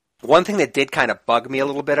books, one thing that did kind of bug me a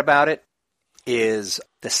little bit about it is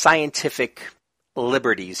the scientific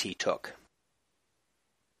liberties he took.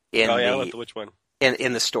 Which one?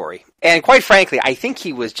 In the story. And quite frankly, I think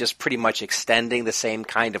he was just pretty much extending the same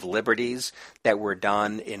kind of liberties that were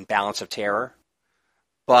done in Balance of Terror.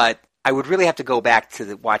 But I would really have to go back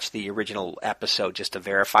to watch the original episode just to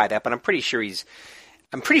verify that. But I'm pretty sure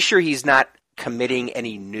he's not committing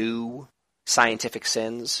any new scientific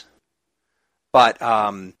sins. But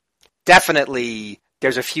definitely,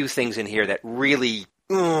 there's a few things in here that really.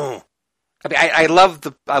 I mean, I love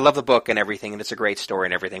the book and everything, and it's a great story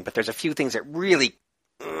and everything. But there's a few things that really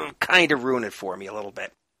kind of ruin it for me a little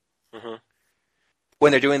bit. Mm-hmm.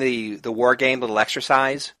 When they're doing the war game little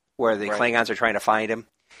exercise where the Klingons are trying to find him,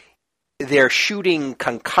 they're shooting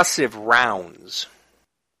concussive rounds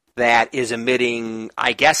that is emitting,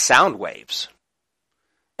 I guess, sound waves,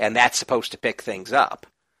 and that's supposed to pick things up.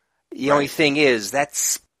 The only thing is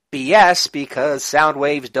that's BS because sound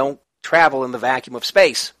waves don't travel in the vacuum of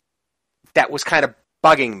space. That was kind of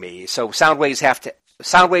bugging me. So sound waves have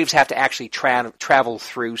to actually travel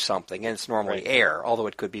through something, and it's normally air, although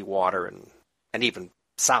it could be water and even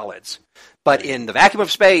solids. But in the vacuum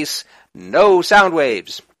of space, no sound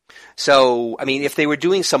waves. So, I mean, if they were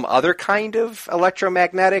doing some other kind of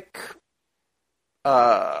electromagnetic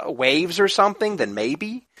waves or something, then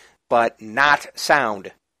maybe, but not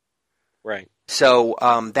sound. Right.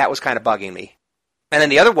 So that was kind of bugging me. And then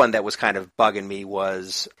the other one that was kind of bugging me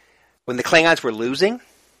was when the Klingons were losing,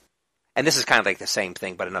 and this is kind of like the same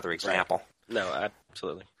thing, but another example. Right. No,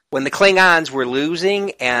 absolutely. When the Klingons were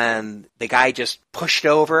losing and the guy just pushed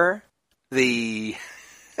over the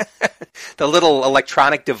the little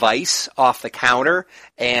electronic device off the counter,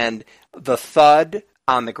 and the thud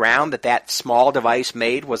on the ground that small device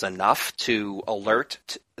made was enough to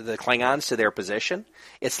alert the Klingons to their position.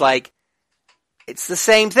 It's like, it's the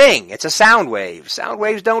same thing. It's a sound wave. Sound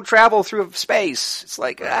waves don't travel through space. It's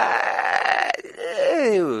like, that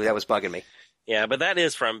was bugging me. Yeah, but that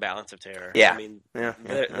is from Balance of Terror. Yeah. I mean, Yeah.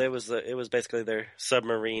 it was basically their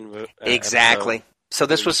submarine Exactly. episode. So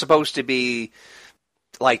this was supposed to be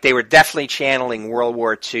like they were definitely channeling World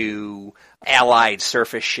War II Allied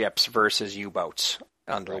surface ships versus U-boats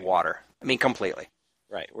underwater. Right. I mean, completely.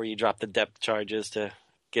 Right, where you drop the depth charges to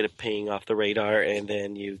get a ping off the radar, and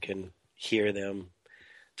then you can hear them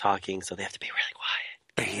talking, so they have to be really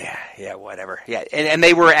quiet. Yeah, whatever. Yeah, and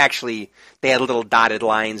they were actually, they had little dotted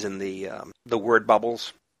lines in the word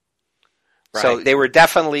bubbles. Right. So they were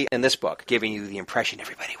definitely, in this book, giving you the impression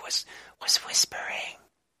everybody was whispering.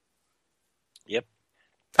 Yep.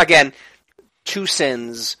 Again, two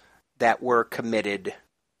sins that were committed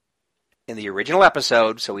in the original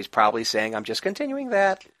episode, so he's probably saying, I'm just continuing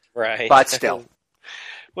that. Right. But still.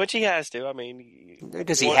 Which he has to. I mean...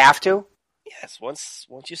 Does he have to? Yes. Once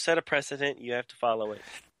you set a precedent, you have to follow it.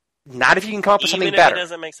 Not if you can come up with something better. Even if it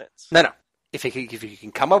doesn't make sense. No. If you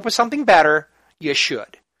can come up with something better, you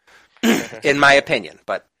should. In my opinion.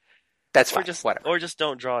 But that's fine. Whatever. Or just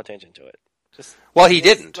don't draw attention to it. Well, he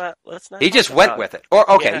didn't. Let's not he just went with it. Or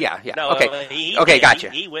okay, yeah. No, okay. Okay, gotcha.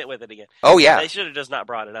 He went with it again. Oh yeah. They should have just not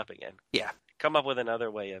brought it up again. Yeah. Come up with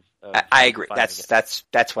another way of I agree. That's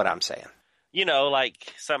what I'm saying. You know, like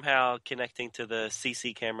somehow connecting to the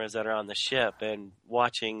CC cameras that are on the ship and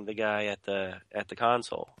watching the guy at the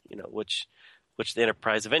console. You know, which the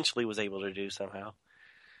Enterprise eventually was able to do somehow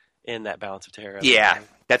in that Balance of Terror. Yeah,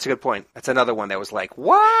 that's a good point. That's another one that was like,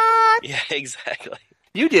 what? Yeah, exactly.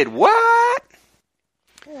 You did what?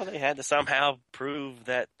 Well, they had to somehow prove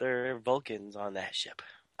that there are Vulcans on that ship.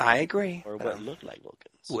 I agree. Or what looked like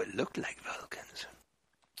Vulcans. What looked like Vulcans.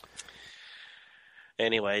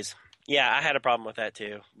 Anyways, yeah, I had a problem with that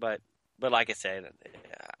too. But like I said,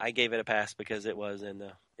 I gave it a pass because it was in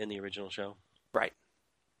the original show. Right.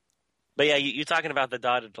 But yeah, you're talking about the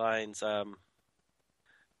dotted lines.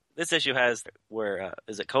 This issue has where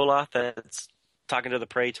is it Koloth that's talking to the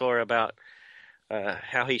Praetor about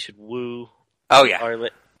how he should woo. Oh yeah,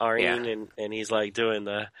 Arlene, and he's like doing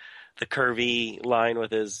the curvy line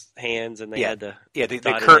with his hands, and they had the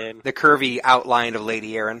the curvy outline of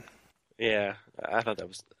Lady Erin. Yeah, I thought that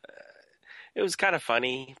was it was kind of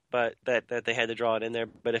funny, but that they had to draw it in there.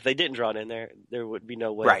 But if they didn't draw it in there, there would be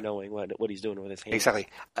no way of knowing what he's doing with his hands. Exactly,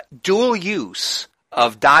 dual use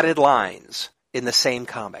of dotted lines in the same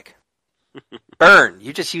comic. Byrne,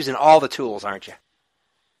 you're just using all the tools, aren't you?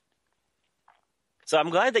 So I'm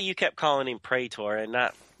glad that you kept calling him Praetor and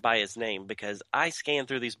not by his name, because I scanned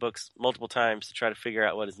through these books multiple times to try to figure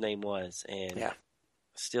out what his name was, and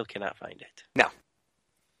still cannot find it. No.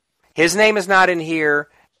 His name is not in here,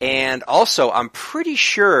 and also I'm pretty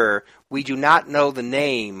sure we do not know the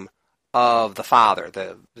name of the father,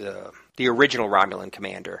 the original Romulan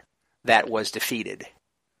commander that was defeated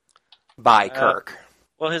by Kirk.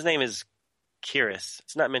 Well, his name is Kyrus.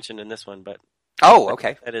 It's not mentioned in this one, but oh,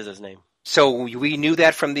 okay. That is his name. So we knew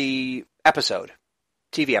that from the episode,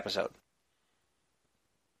 TV episode.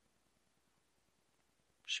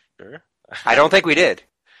 Sure. I don't think we did.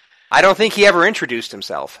 I don't think he ever introduced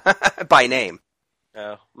himself by name.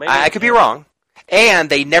 Oh, maybe I could be wrong. And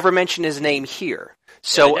they never mentioned his name here.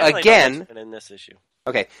 So again, in this issue.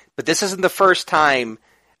 Okay, but this isn't the first time,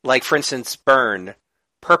 like for instance, Byrne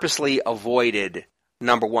purposely avoided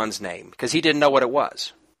number one's name because he didn't know what it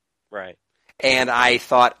was. Right. And I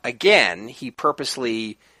thought, again, he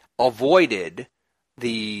purposely avoided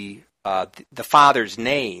the father's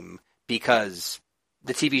name because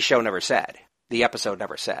the TV show never said. The episode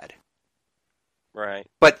never said. Right.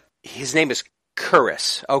 But his name is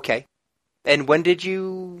Kyrus. Okay. And when did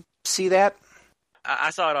you see that?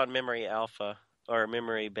 I saw it on Memory Alpha or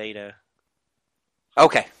Memory Beta.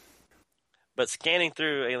 Okay. But scanning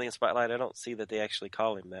through Alien Spotlight, I don't see that they actually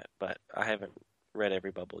call him that, but I haven't read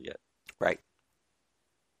every bubble yet. Right.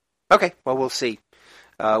 Okay, well, we'll see.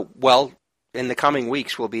 In the coming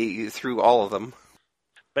weeks, we'll be through all of them.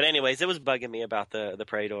 But anyways, it was bugging me about the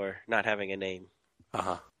Praetor not having a name.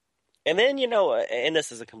 Uh-huh. And then, and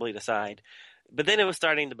this is a complete aside, but then it was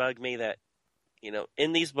starting to bug me that,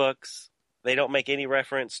 in these books, They don't make any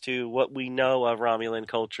reference to what we know of Romulan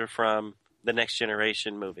culture from the Next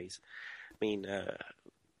Generation movies. I mean,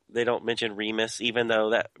 they don't mention Remus, even though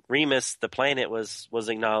that Remus, the planet, was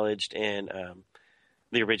acknowledged in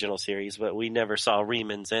the original series, but we never saw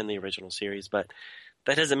Remans in the original series. But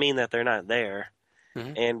that doesn't mean that they're not there.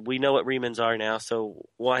 Mhm. And we know what Remans are now, so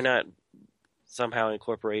why not somehow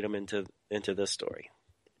incorporate them into this story?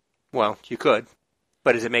 Well, you could,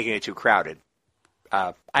 but is it making it too crowded?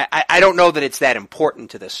 I don't know that it's that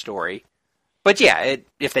important to this story. But yeah,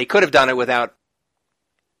 if they could have done it without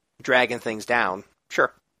dragging things down,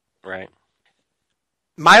 sure. Right.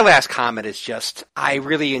 My last comment is just, I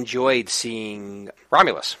really enjoyed seeing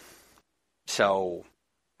Romulus. So,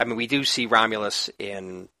 I mean, we do see Romulus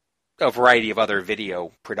in a variety of other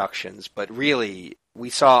video productions, but really, we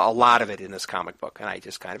saw a lot of it in this comic book, and I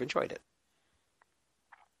just kind of enjoyed it.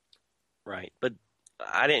 Right. But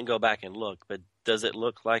I didn't go back and look, but does it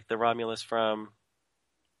look like the Romulus from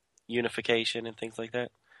Unification and things like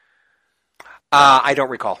that? I don't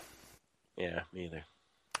recall. Yeah, me either.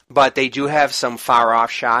 But they do have some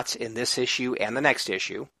far-off shots in this issue and the next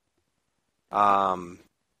issue that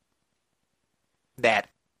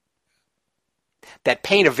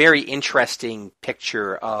paint a very interesting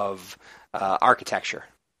picture of architecture.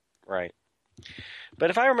 Right. But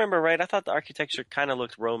if I remember right, I thought the architecture kind of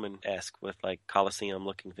looked Roman-esque with like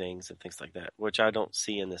Colosseum-looking things and things like that, which I don't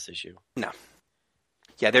see in this issue. No.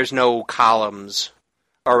 Yeah, there's no columns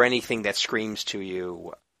or anything that screams to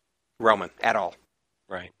you Roman at all.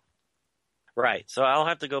 Right. Right. So I'll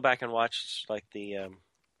have to go back and watch like the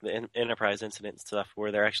Enterprise incident and stuff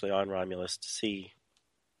where they're actually on Romulus to see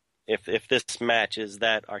if this matches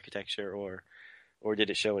that architecture or did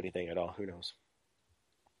it show anything at all. Who knows?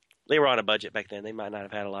 They were on a budget back then. They might not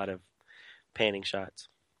have had a lot of panning shots.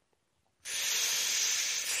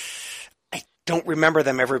 I don't remember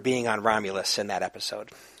them ever being on Romulus in that episode.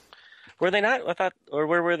 Were they not? I thought, or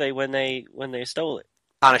where were they when they stole it?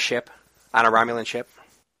 On a ship, on a Romulan ship.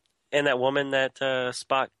 And that woman that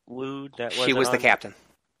Spock wooed, that She was the captain.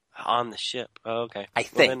 On the ship. Oh, okay. I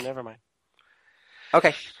think. Well, then never mind.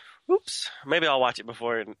 Okay. Oops. Maybe I'll watch it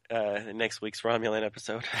before next week's Romulan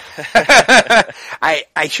episode.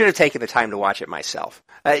 I should have taken the time to watch it myself,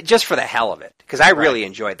 just for the hell of it, because I really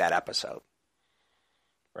enjoyed that episode.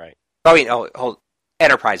 Right. Oh, wait, hold.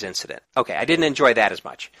 Enterprise incident. Okay, I didn't enjoy that as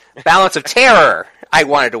much. Balance of Terror, I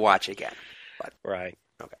wanted to watch again. But, right.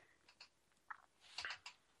 Okay.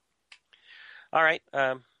 All right.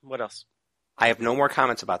 What else? I have no more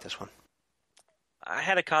comments about this one. I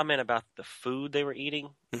had a comment about the food they were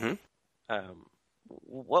eating. Mm-hmm.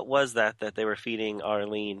 What was that they were feeding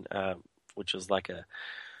Arlene, which was like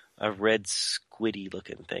a red squiddy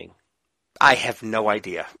looking thing? I have no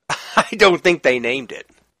idea. I don't think they named it.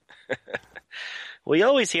 Well, you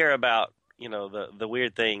always hear about, the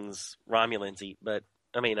weird things Romulans eat, but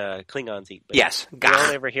Klingons eat. But yes. you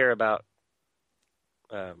don't ever hear about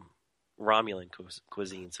Romulan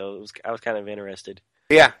cuisine, so I was kind of interested.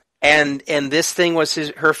 Yeah, and this thing was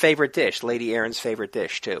her favorite dish, Lady Erin's favorite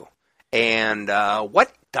dish too. And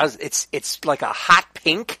it's like a hot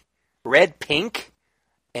pink, red pink,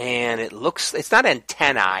 and it's not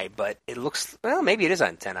antennae, but it looks, well, maybe it is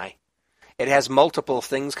antennae. It has multiple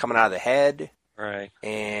things coming out of the head. Right.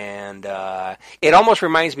 And it almost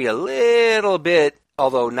reminds me a little bit,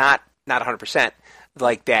 although not 100%,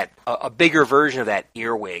 like that a bigger version of that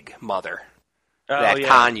earwig mother that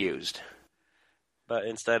Khan used. But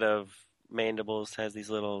instead of mandibles, has these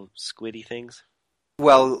little squiddy things?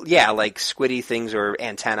 Well, yeah, like squiddy things or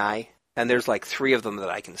antennae, and there's like 3 of them that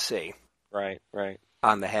I can see. Right.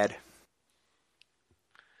 On the head.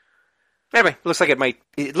 Anyway,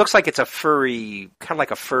 it looks like it's a furry, kind of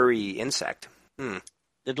like a furry insect. Did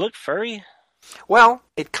it look furry? Well,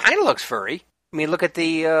 it kind of looks furry. I mean, look at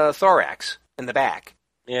the thorax in the back.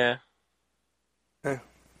 Yeah.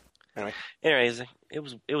 Anyway. Anyways,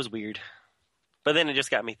 it was weird. But then it just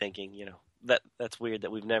got me thinking, that's weird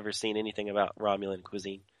that we've never seen anything about Romulan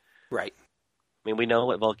cuisine. Right. I mean, we know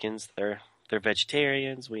what Vulcans, they're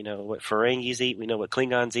vegetarians. We know what Ferengis eat. We know what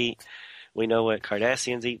Klingons eat. We know what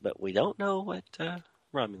Cardassians eat, but we don't know what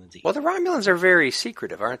Romulans eat. Well, the Romulans are very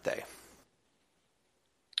secretive, aren't they?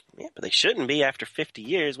 Yeah, but they shouldn't be. After 50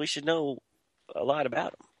 years, we should know a lot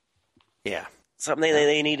about them. Yeah. Something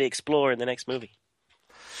they need to explore in the next movie.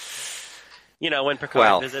 When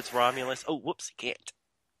Picard visits Romulus. Oh, whoops, he can't.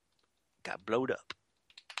 Got blowed up.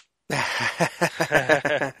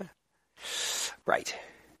 Right.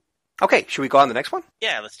 Okay, should we go on to the next one?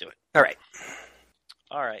 Yeah, let's do it. All right.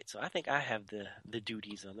 All right, so I think I have the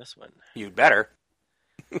duties on this one. You'd better,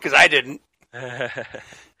 because I didn't.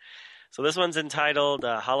 So this one's entitled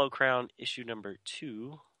Hollow Crown issue number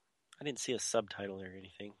 2. I didn't see a subtitle or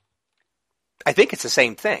anything. I think it's the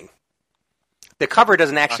same thing. The cover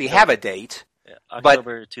doesn't actually have a date. Yeah,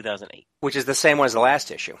 October 2008. Which is the same one as the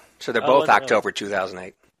last issue. So they're both October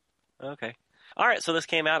 2008. Okay. All right, so this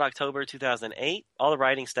came out October 2008. All the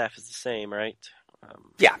writing staff is the same, right?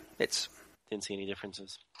 Yeah, it's... Didn't see any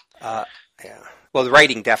differences. Yeah. Well, the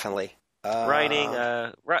writing, definitely. Writing,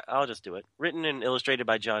 I'll just do it. Written and illustrated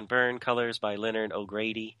by John Byrne. Colors by Leonard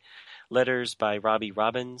O'Grady. Letters by Robbie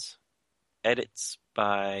Robbins. Edits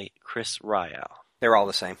by Chris Ryall. They're all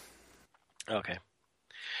the same. Okay.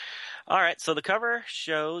 All right, so the cover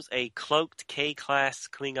shows a cloaked K-class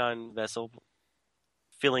Klingon vessel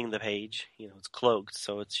filling the page. You know, it's cloaked,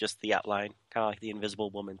 so it's just the outline, kind of like the Invisible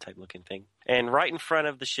Woman type looking thing. And right in front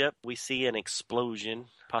of the ship, we see an explosion,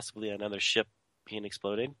 possibly another ship being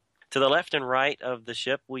exploded. To the left and right of the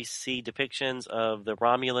ship, we see depictions of the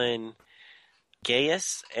Romulan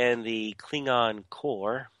Gaius and the Klingon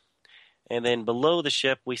Core. And then below the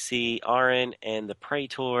ship, we see Aaron and the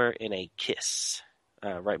Praetor in a kiss,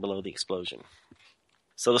 right below the explosion.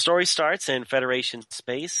 So the story starts in Federation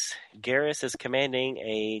space. Garrus is commanding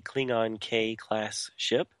a Klingon K-class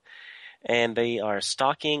ship, and they are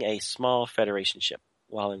stalking a small Federation ship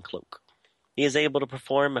while in cloak. He is able to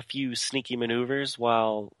perform a few sneaky maneuvers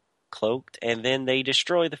while cloaked, and then they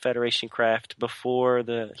destroy the Federation craft before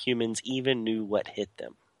the humans even knew what hit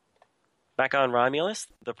them. Back on Romulus,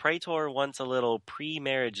 the Praetor wants a little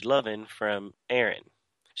pre-marriage lovin' from Aaron.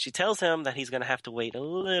 She tells him that he's going to have to wait a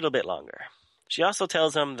little bit longer. She also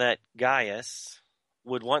tells him that Gaius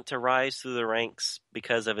would want to rise through the ranks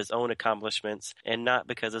because of his own accomplishments and not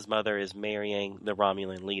because his mother is marrying the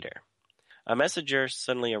Romulan leader. A messenger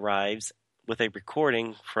suddenly arrives with a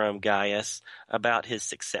recording from Gaius about his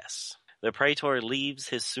success. The Praetor leaves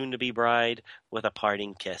his soon-to-be bride with a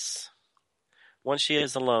parting kiss. Once she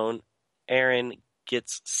is alone, Aaron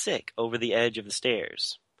gets sick over the edge of the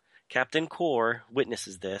stairs. Captain Core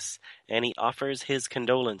witnesses this, and he offers his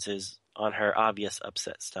condolences on her obvious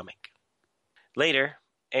upset stomach. Later,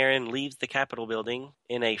 Aaron leaves the Capitol building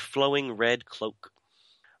in a flowing red cloak.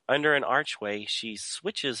 Under an archway, she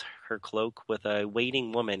switches her cloak with a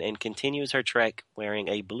waiting woman and continues her trek wearing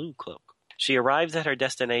a blue cloak. She arrives at her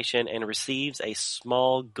destination and receives a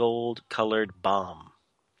small gold-colored bomb.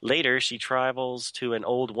 Later, she travels to an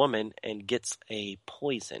old woman and gets a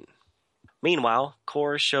poison. Meanwhile,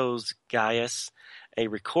 Core shows Gaius a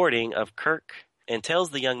recording of Kirk and tells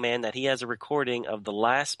the young man that he has a recording of the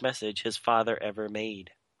last message his father ever made.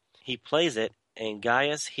 He plays it, and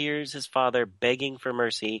Gaius hears his father begging for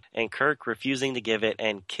mercy and Kirk refusing to give it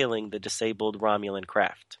and killing the disabled Romulan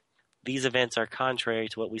craft. These events are contrary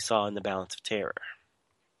to what we saw in the Balance of Terror.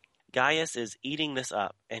 Gaius is eating this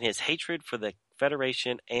up, and his hatred for the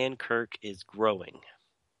Federation and Kirk is growing.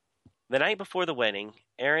 The night before the wedding,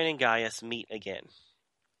 Aaron and Gaius meet again.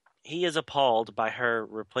 He is appalled by her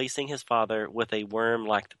replacing his father with a worm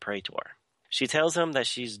like the Praetor. She tells him that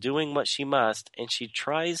she's doing what she must, and she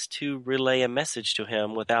tries to relay a message to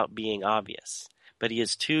him without being obvious, but he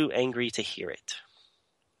is too angry to hear it.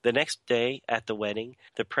 The next day, at the wedding,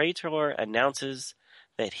 the Praetor announces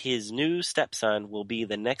that his new stepson will be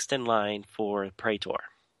the next in line for Praetor.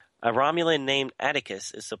 A Romulan named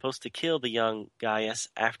Atticus is supposed to kill the young Gaius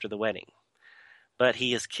after the wedding, but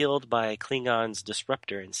he is killed by a Klingon's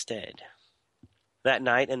disruptor instead. That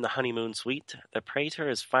night in the honeymoon suite, the Praetor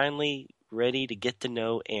is finally ready to get to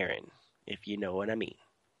know Aaron, if you know what I mean.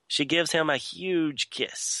 She gives him a huge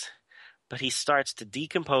kiss, but he starts to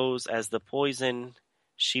decompose as the poison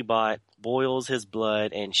she bought boils his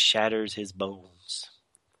blood and shatters his bones.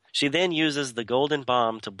 She then uses the golden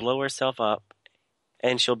bomb to blow herself up,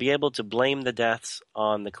 and she'll be able to blame the deaths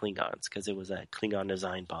on the Klingons, because it was a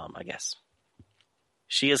Klingon-designed bomb, I guess.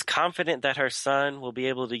 She is confident that her son will be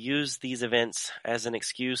able to use these events as an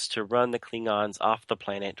excuse to run the Klingons off the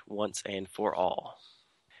planet once and for all.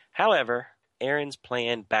 However, Aaron's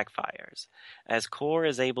plan backfires, as Core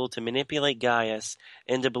is able to manipulate Gaius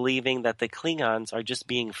into believing that the Klingons are just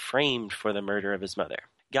being framed for the murder of his mother.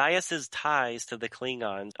 Gaius's ties to the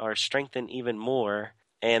Klingons are strengthened even more,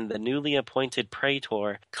 and the newly appointed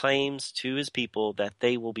Praetor claims to his people that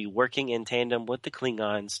they will be working in tandem with the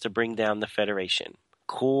Klingons to bring down the Federation.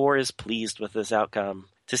 Core is pleased with this outcome,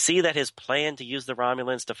 to see that his plan to use the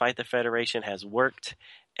Romulans to fight the Federation has worked,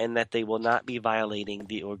 and that they will not be violating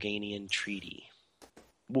the Organian Treaty.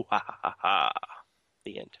 Woo-ha-ha-ha.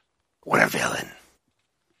 The end. What a villain.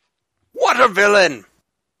 What a villain!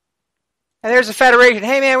 And there's the Federation.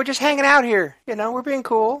 Hey man, we're just hanging out here. You know, we're being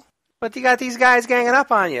cool. But you got these guys ganging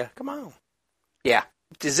up on you. Come on. Yeah.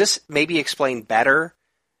 Does this maybe explain better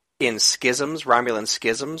in Schisms, Romulan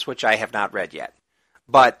Schisms, which I have not read yet.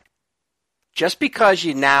 But just because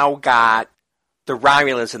you now got the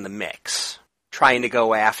Romulans in the mix, trying to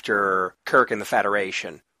go after Kirk and the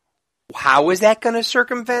Federation, how is that going to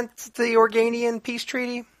circumvent the Organian peace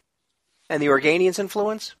treaty and the Organians'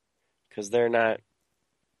 influence? Because they're not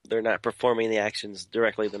performing the actions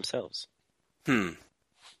directly themselves.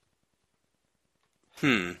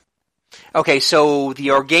 Okay, so the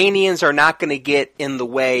Organians are not going to get in the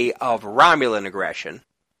way of Romulan aggression.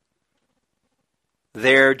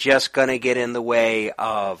 They're just going to get in the way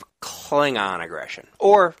of Klingon aggression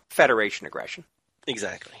or Federation aggression.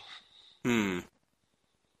 Exactly.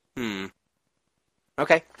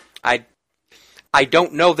 Okay. I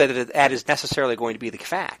don't know that that is necessarily going to be the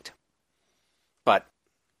fact. But,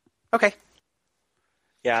 okay.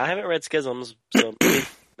 Yeah, I haven't read Schisms, so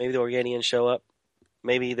maybe the Organians show up.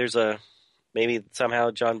 Maybe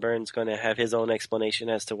somehow John Byrne's going to have his own explanation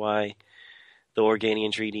as to why the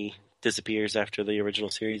Organian Treaty disappears after the original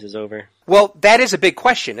series is over. Well, that is a big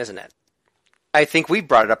question, isn't it? I think we've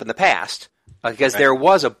brought it up in the past. Because there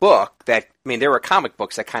was a book there were comic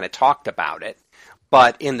books that kind of talked about it.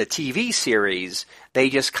 But in the TV series, they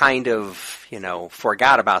just kind of,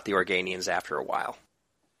 forgot about the Organians after a while.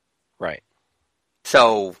 Right.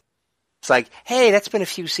 So it's like, hey, that's been a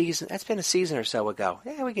season or so ago.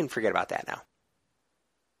 Yeah, we can forget about that now.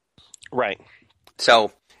 Right.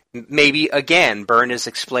 So maybe, again, Byrne is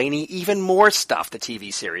explaining even more stuff the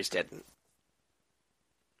TV series didn't.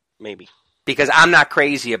 Maybe. Because I'm not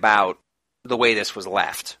crazy about the way this was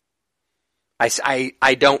left.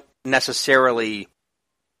 I don't necessarily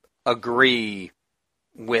agree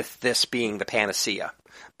with this being the panacea,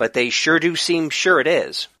 but they sure do seem sure it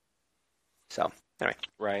is. So, anyway.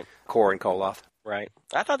 Right. Kor and Koloth. Right.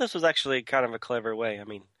 I thought this was actually kind of a clever way. I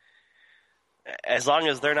mean, as long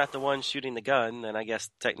as they're not the ones shooting the gun, then I guess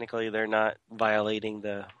technically they're not violating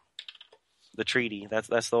the treaty.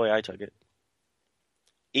 That's the way I took it.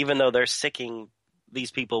 Even though they're sicking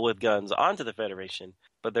these people with guns onto the Federation,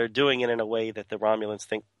 but they're doing it in a way that the Romulans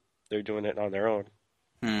think they're doing it on their own.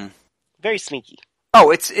 Very sneaky.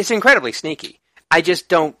 Oh, it's incredibly sneaky. I just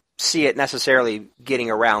don't see it necessarily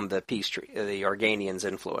getting around the peace treaty, the Organians'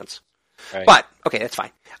 influence. Right. But, okay, that's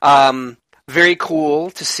fine. Very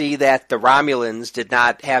cool to see that the Romulans did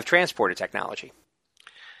not have transporter technology.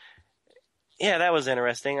 Yeah, that was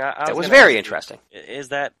interesting. That was very interesting. Is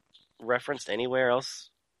that referenced anywhere else?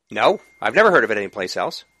 No, I've never heard of it anyplace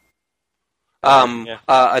else.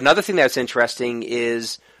 Another thing that's interesting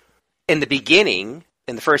is in the beginning,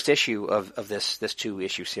 in the first issue of this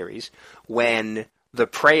 2-issue series, when the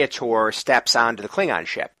Praetor steps onto the Klingon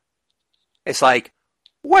ship, it's like,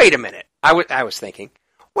 wait a minute. I was thinking,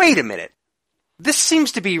 wait a minute. This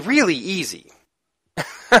seems to be really easy.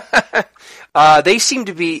 The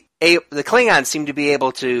Klingons seem to be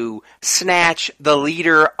able to snatch the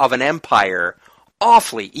leader of an empire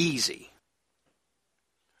awfully easy.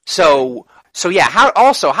 So yeah,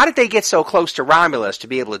 how did they get so close to Romulus to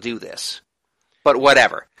be able to do this? But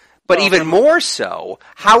whatever. But even more so,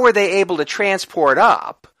 how were they able to transport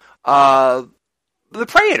up the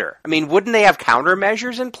Praetor? I mean, wouldn't they have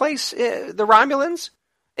countermeasures in place, the Romulans?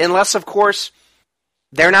 Unless, of course,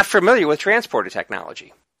 they're not familiar with transporter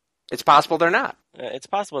technology. It's possible they're not. It's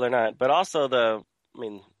possible they're not. But also, the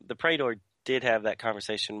Praetor did have that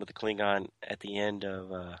conversation with the Klingon at the end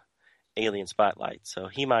of Alien Spotlight, so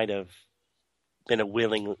he might have been a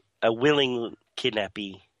willing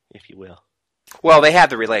kidnappee, if you will. Well, they had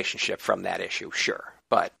the relationship from that issue, sure,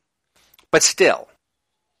 but still,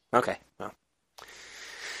 okay. Well,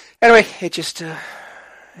 anyway, it just struck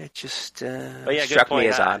me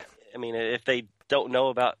as odd. I mean, if they don't know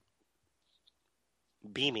about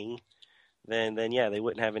beaming, then yeah, they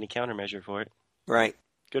wouldn't have any countermeasure for it. Right.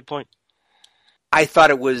 Good point. I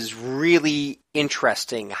thought it was really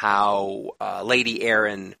interesting how Lady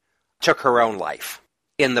Erin took her own life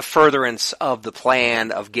in the furtherance of the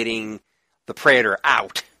plan of getting the Praetor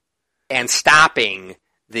out and stopping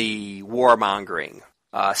the warmongering,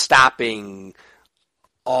 stopping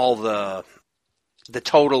all the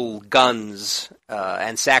total guns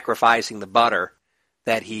and sacrificing the butter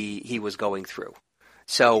that he was going through.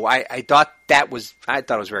 So I thought it was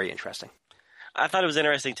very interesting. I thought it was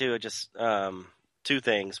interesting too. Just two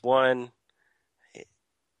things. One,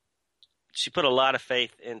 she put a lot of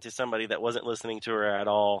faith into somebody that wasn't listening to her at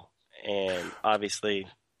all, and obviously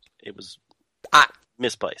it was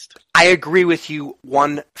misplaced. I agree with you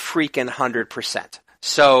 100%.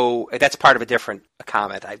 So that's part of a different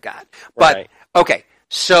comment I've got. But right. Okay,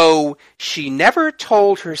 so she never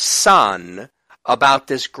told her son about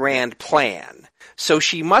this grand plan. So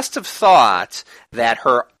she must have thought that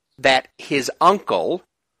that his uncle,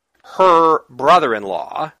 her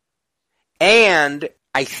brother-in-law, and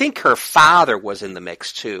I think her father was in the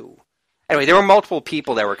mix too. Anyway, there were multiple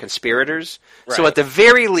people that were conspirators. Right. So at the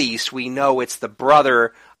very least, we know it's the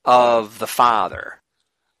brother of the father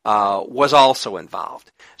was also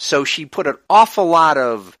involved. So she put an awful lot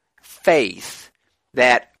of faith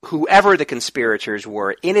that whoever the conspirators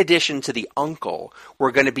were, in addition to the uncle,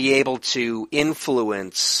 were going to be able to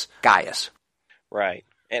influence Gaius. Right.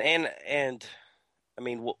 And I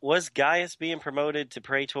mean, was Gaius being promoted to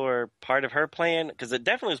Praetor part of her plan? Because it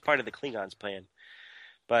definitely was part of the Klingons' plan.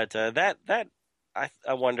 But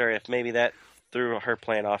I wonder if maybe that threw her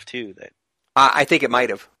plan off too. That I think it might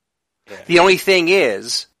have. Yeah. The only thing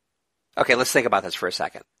is, okay, let's think about this for a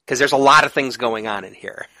second, because there's a lot of things going on in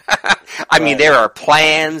here. I mean, there are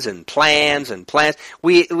plans and plans and plans.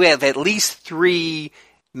 We have at least 3,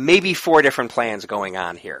 maybe 4 different plans going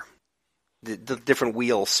on here. The different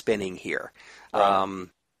wheels spinning here. Right.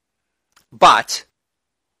 But,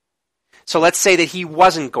 so let's say that he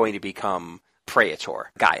wasn't going to become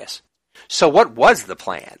Praetor, Gaius. So what was the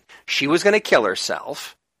plan? She was going to kill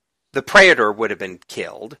herself. The Praetor would have been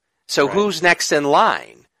killed. So who's next in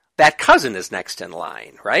line? That cousin is next in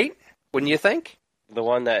line, right? Wouldn't you think? The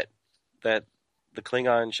one that the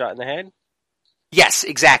Klingon shot in the head? Yes,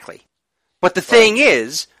 exactly. But the thing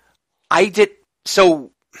is,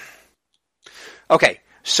 so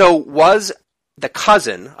was the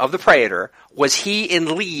cousin of the Praetor, was he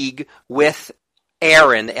in league with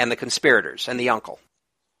Aaron and the conspirators and the uncle?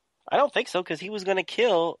 I don't think so, because he was going to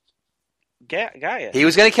kill Gaius. He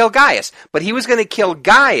was going to kill Gaius, but he was going to kill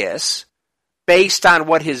Gaius based on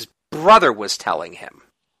what his brother was telling him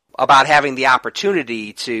about having the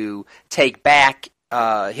opportunity to take back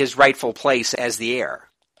his rightful place as the heir.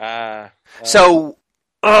 So,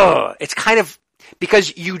 it's kind of,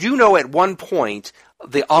 because you do know at one point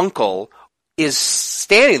the uncle is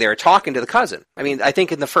standing there talking to the cousin. I mean, I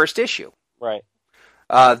think in the first issue. Right.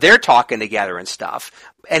 They're talking together and stuff,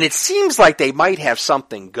 and it seems like they might have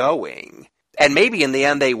something going, and maybe in the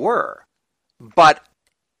end they were. But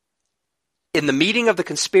in the meeting of the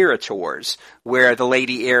conspirators, where the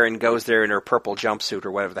Lady Erin goes there in her purple jumpsuit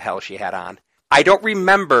or whatever the hell she had on, I don't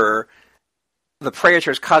remember the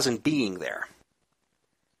Praetor's cousin being there.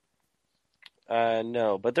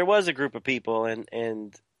 No, but there was a group of people, and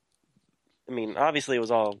I mean, obviously it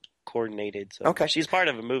was all coordinated. So okay. She's part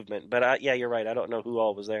of a movement, but yeah, you're right. I don't know who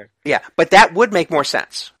all was there. Yeah, but that would make more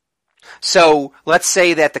sense. So let's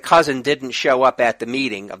say that the cousin didn't show up at the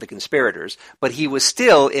meeting of the conspirators, but he was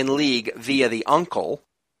still in league via the uncle,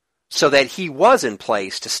 so that he was in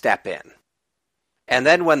place to step in. And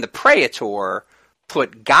then when the Praetor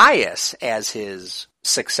put Gaius as his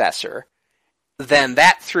successor, then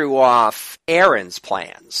that threw off Aaron's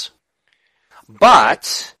plans.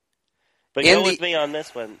 But go with me on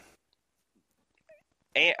this one.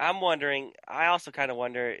 I'm wondering, I also kind of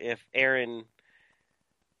wonder if Aaron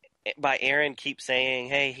keeps saying,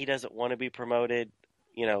 hey, he doesn't want to be promoted,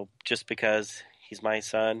 just because he's my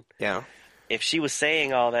son. Yeah. If she was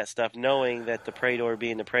saying all that stuff, knowing that the Praetor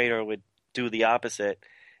being the Praetor would do the opposite,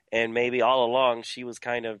 and maybe all along she was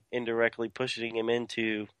kind of indirectly pushing him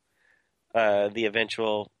into the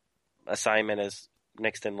eventual assignment as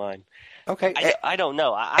next in line. Okay. I don't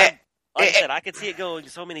know. Like I said, I could see it going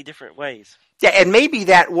so many different ways. Yeah, and maybe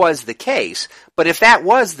that was the case. But if that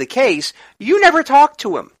was the case, you never talked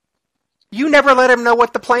to him. You never let him know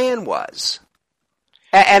what the plan was.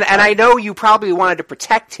 And I know you probably wanted to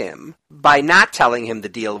protect him by not telling him the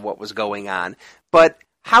deal of what was going on. But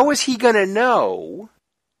how was he going to know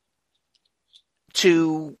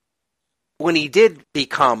when he did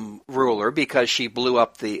become ruler, because she blew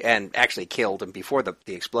up and actually killed him before the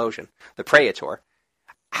explosion, the Praetor?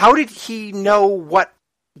 How did he know what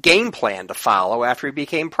game plan to follow after he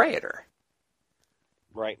became Praetor?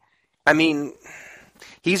 Right. I mean,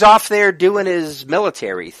 he's off there doing his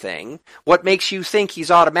military thing. What makes you think he's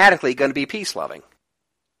automatically going to be peace-loving?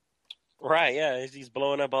 Right, yeah. He's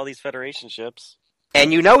blowing up all these Federation ships.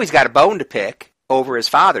 And he's got a bone to pick over his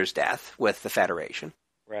father's death with the Federation.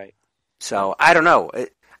 Right. So, I don't know.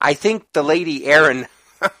 I think the Lady Erin,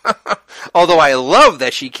 although I love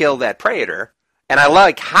that she killed that Praetor, and I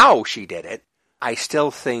like how she did it, I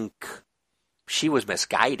still think she was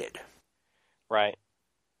misguided. Right.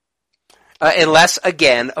 Unless,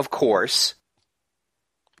 again, of course,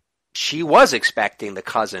 she was expecting the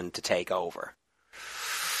cousin to take over.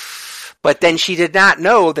 But then she did not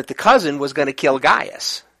know that the cousin was going to kill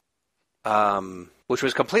Gaius, which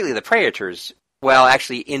was completely the Praetor's, well,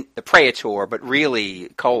 actually in the Praetor, but really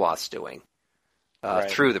Koloth's doing.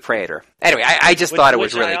 through the Praetor. Anyway, I just thought it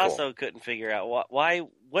was really cool. I also couldn't figure out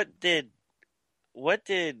what did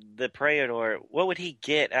the Praetor, what would he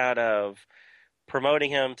get out of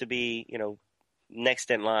promoting him to be,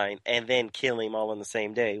 next in line and then kill him all on the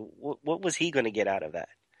same day? What was he going to get out of that?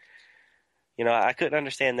 I couldn't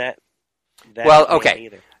understand that. Well, okay.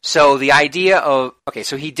 Either. So the idea of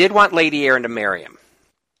so he did want Lady Arryn to marry him,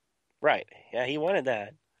 right? Yeah, he wanted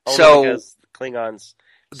that. Only because the Klingons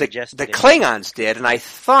suggested the Klingons did, and I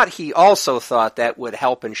thought he also thought that would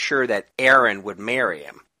help ensure that Arryn would marry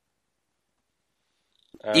him.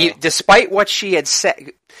 Despite what she had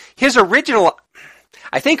said, originally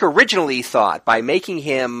thought by making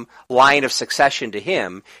him line of succession to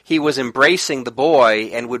him, he was embracing the boy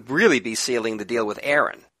and would really be sealing the deal with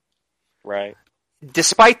Arryn. Right.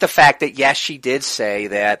 Despite the fact that, yes, she did say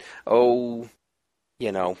that, my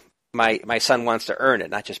son wants to earn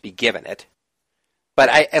it, not just be given it. But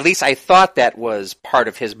at least I thought that was part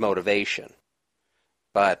of his motivation.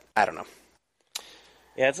 But I don't know.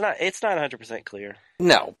 Yeah, it's not 100% clear.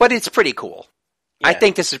 No, but it's pretty cool. Yeah. I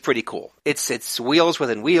think this is pretty cool. It's wheels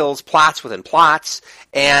within wheels, plots within plots,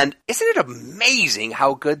 and isn't it amazing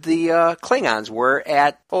how good the Klingons were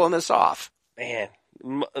at pulling this off? Man,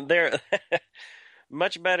 they're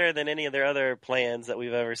much better than any of their other plans that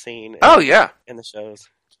we've ever seen. In the shows.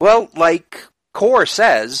 Well, like Kor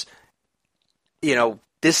says,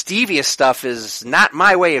 this devious stuff is not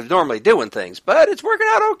my way of normally doing things, but it's working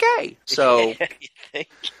out okay. So,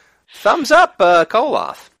 thumbs up,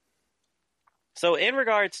 Koloth. So, in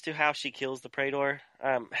regards to how she kills the Praetor,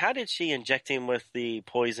 how did she inject him with the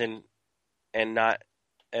poison and not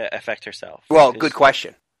affect herself? Well, good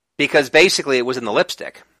question. Because basically it was in the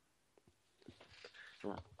lipstick.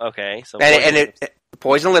 Okay. So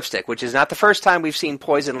poison lipstick, which is not the first time we've seen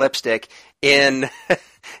poison lipstick in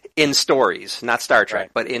stories. Not Star Trek,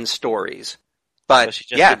 right. But in stories. But so she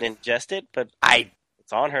just didn't ingest it, but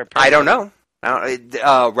it's on her person. I don't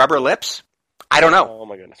know. Rubber lips? I don't know. Oh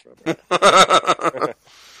my goodness, rubber.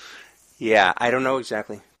 Yeah, I don't know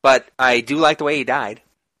exactly. But I do like the way he died.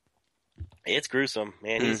 It's gruesome,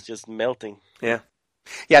 man. He's just melting. Yeah.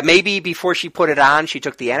 Yeah, maybe before she put it on, she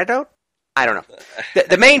took the antidote? I don't know.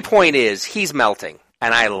 The main point is, he's melting,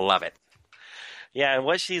 and I love it. Yeah,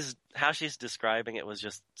 and how she's describing it was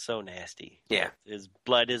just so nasty. Yeah. His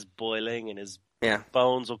blood is boiling, and his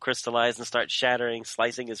bones will crystallize and start shattering,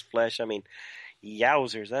 slicing his flesh. I mean,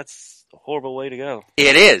 yowzers, that's a horrible way to go.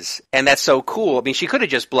 It is, and that's so cool. I mean, she could have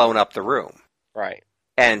just blown up the room. Right.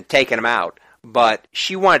 And taken him out, but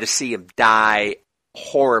she wanted to see him die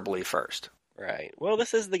horribly first. Right. Well,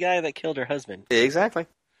 this is the guy that killed her husband. Exactly.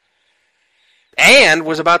 And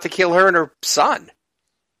was about to kill her and her son.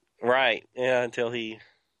 Right. Yeah, until he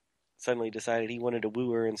suddenly decided he wanted to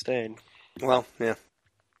woo her instead. Well, yeah.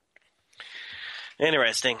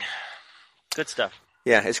 Interesting. Good stuff.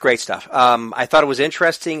 Yeah, it's great stuff. I thought it was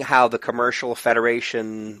interesting how the Commercial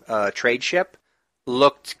Federation trade ship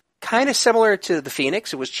looked kind of similar to the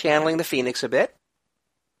Phoenix. It was channeling the Phoenix a bit.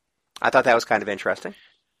 I thought that was kind of interesting.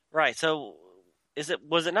 Right. So,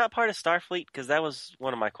 was it not part of Starfleet? Because that was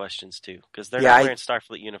one of my questions too. Because they're not wearing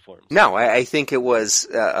Starfleet uniforms. No, I think it was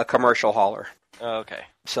a commercial hauler. Oh, okay.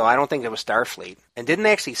 So I don't think it was Starfleet. And didn't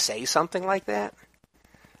they actually say something like that?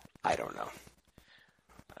 I don't know.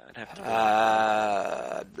 I'd have to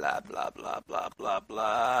blah, blah, blah, blah, blah, blah.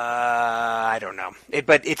 I don't know.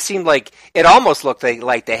 But it seemed like, it almost looked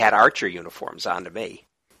like they had Archer uniforms on to me.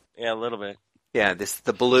 Yeah, a little bit. Yeah,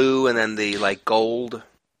 the blue and then the gold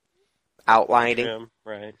outlining.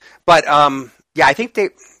 Right. But I think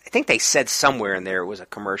they said somewhere in there it was a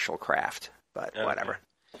commercial craft, but whatever.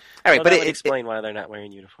 Anyway, well, but that would explain why they're not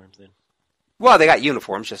wearing uniforms then. Well, they got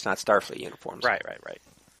uniforms, just not Starfleet uniforms. Right.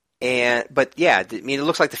 But yeah, I mean, it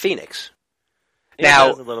looks like the Phoenix. It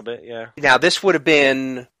does a little bit, yeah. Now this would have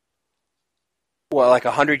been like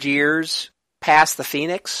 100 years past the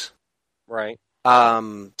Phoenix. Right.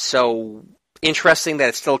 So interesting that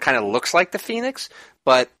it still kind of looks like the Phoenix,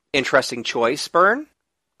 but interesting choice, Byrne.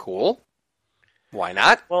 Cool. Why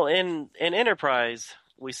not? Well, in Enterprise,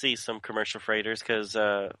 we see some commercial freighters because.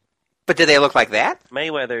 But did they look like that?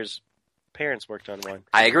 Mayweather's parents worked on one.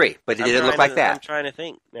 I agree, but it didn't look like that. I'm trying to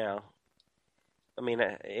think now. I mean,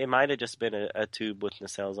 it might have just been a tube with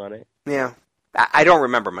nacelles on it. Yeah. I don't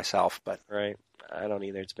remember myself, but... Right. I don't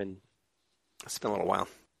either. It's been a little while.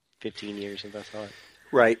 15 years since I saw it.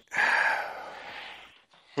 Right.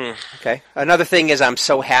 Okay. Another thing is I'm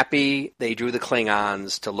so happy they drew the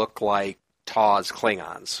Klingons to look like TOS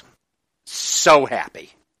Klingons. So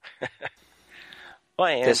happy. Well,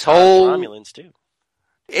 and this whole... Romulans, too.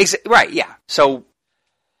 Right, yeah. So,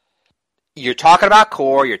 you're talking about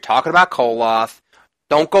Kor, you're talking about Koloth.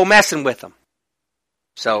 Don't go messing with them.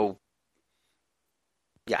 So,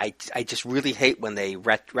 yeah, I just really hate when they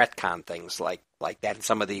retcon things like that in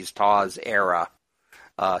some of these TOS era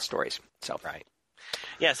stories. So right.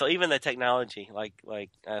 Yeah, so even the technology, like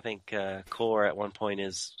I think Core at one point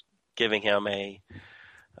is giving him a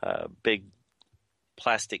big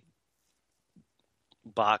plastic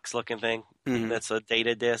box-looking thing. Mm-hmm. That's a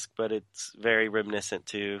data disk, but it's very reminiscent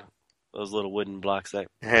to those little wooden blocks that.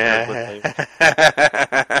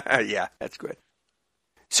 Yeah, that's good.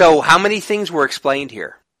 So, how many things were explained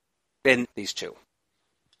here in these two?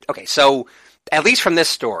 Okay, so at least from this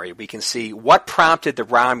story, we can see what prompted the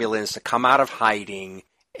Romulans to come out of hiding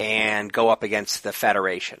and go up against the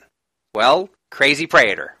Federation. Well, crazy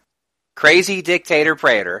Praetor. Crazy dictator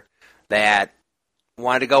Praetor that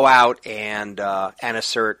wanted to go out and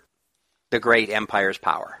assert the great Empire's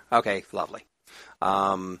power. Okay, lovely.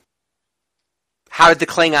 How did the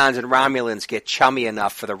Klingons and Romulans get chummy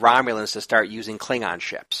enough for the Romulans to start using Klingon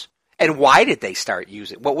ships? And why did they start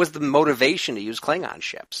using? What was the motivation to use Klingon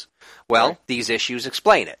ships? Well, these issues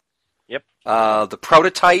explain it. Yep. The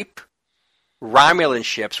prototype Romulan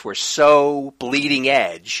ships were so bleeding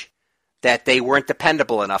edge that they weren't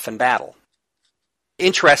dependable enough in battle.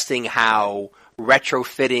 Interesting how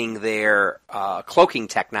retrofitting their cloaking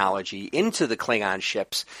technology into the Klingon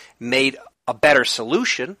ships made a better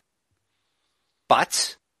solution.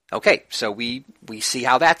 But, okay, so we see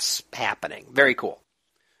how that's happening. Very cool.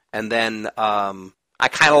 And then I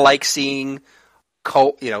kind of like seeing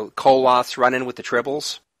Koloths run in with the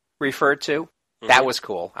Tribbles referred to. Mm-hmm. That was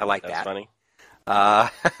cool. I like that. That's funny.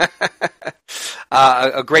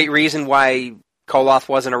 A great reason why Koloth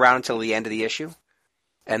wasn't around until the end of the issue.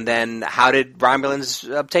 And then how did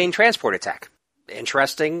Romulans obtain transporter tech?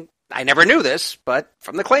 Interesting. I never knew this, but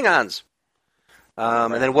from the Klingons.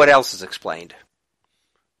 And then what else is explained?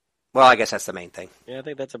 Well, I guess that's the main thing. Yeah, I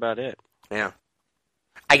think that's about it. Yeah.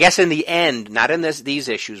 I guess in the end, not in these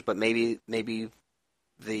issues, but maybe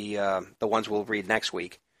the ones we'll read next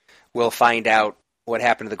week, we'll find out what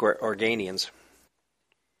happened to the Organians.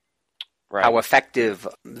 Right. How effective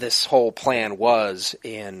this whole plan was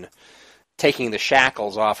in taking the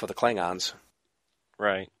shackles off of the Klingons.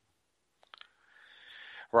 Right.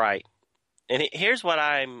 Right. And here's what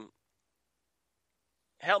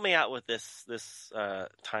help me out with this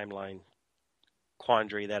timeline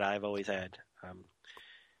quandary that I've always had.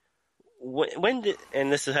 When did,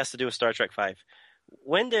 and this has to do with Star Trek V,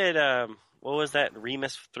 when did, what was that,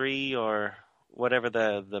 Remus 3 or whatever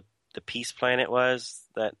the peace planet was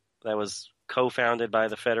that was co-founded by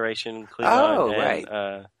the Federation, Klingon,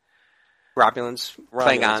 right. Romulans,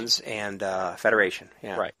 Klingons, and Federation.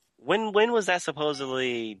 Yeah. Right. When was that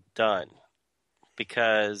supposedly done?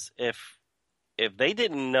 Because if they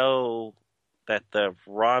didn't know that the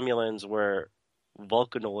Romulans were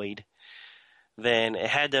Vulcanoid, then it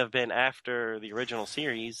had to have been after the original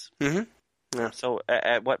series. Mm-hmm. Yeah. So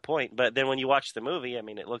at what point? But then when you watch the movie, I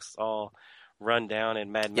mean, it looks all run down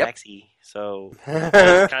and Mad Maxy. So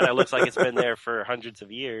it kind of looks like it's been there for hundreds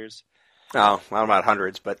of years. Oh, well, not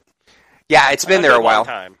hundreds, but yeah, it's been there a while.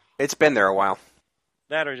 Time. It's been there a while.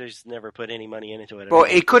 That or just never put any money into it. Well,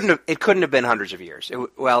 it couldn't have been hundreds of years.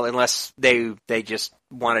 Unless they just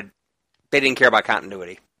wanted, they didn't care about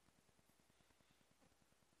continuity.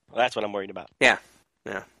 Well, that's what I'm worried about. Yeah.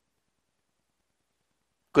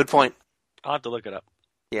 Good point. I'll have to look it up.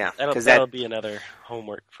 Yeah, that'll be another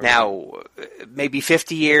homework for me. Maybe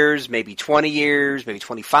 50 years, maybe 20 years, maybe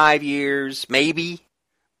 25 years, maybe,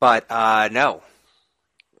 but no.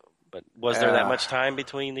 But was there that much time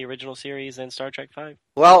between the original series and Star Trek V?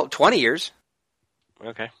 Well, 20 years.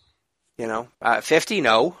 Okay. 50,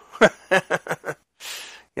 no.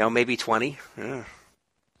 Maybe 20. Yeah.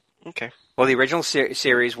 Okay. Well, the original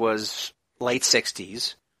series was late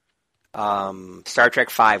 60s. Star Trek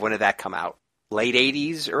V, when did that come out? Late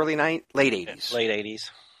 80s, late 80s. Late 80s.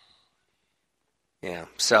 Yeah,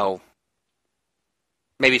 so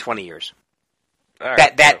maybe 20 years. All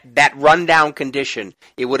right, that rundown condition,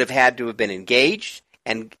 it would have had to have been engaged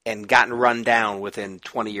and gotten run down within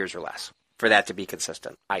 20 years or less for that to be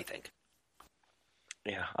consistent, I think.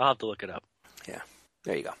 Yeah, I'll have to look it up. Yeah,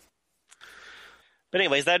 there you go. But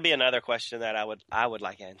anyways, that'd be another question that I would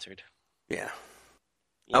like answered. Yeah.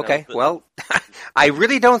 Okay, well, I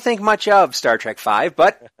really don't think much of Star Trek V,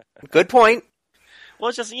 but good point. Well,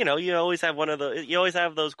 it's just, you always have you always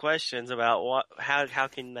have those questions about how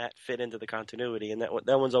can that fit into the continuity, and that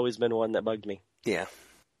one's always been one that bugged me. Yeah.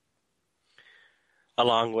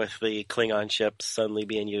 Along with the Klingon ships suddenly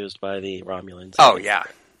being used by the Romulans. Oh, yeah.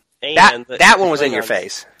 And that one was in your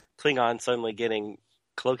face. Klingon suddenly getting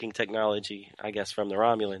cloaking technology, I guess, from the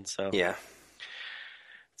Romulans. So yeah.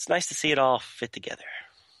 it's nice to see it all fit together.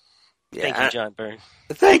 Yeah. Thank you, John Byrne.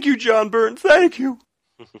 Thank you, John Byrne. Thank you.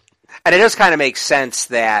 And it does kind of make sense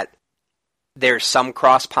that there's some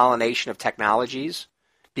cross-pollination of technologies,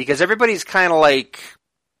 because everybody's kind of like,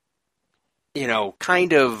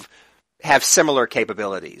 kind of have similar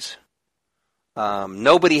capabilities.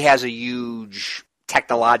 Nobody has a huge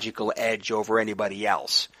technological edge over anybody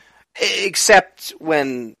else, except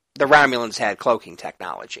when the Romulans had cloaking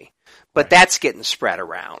technology. But that's getting spread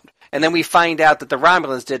around. And then we find out that the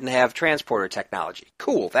Romulans didn't have transporter technology.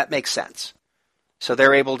 Cool, that makes sense. So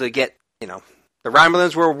they're able to get, the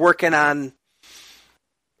Romulans were working on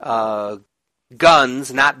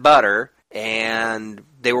guns, not butter, and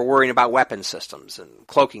they were worrying about weapon systems and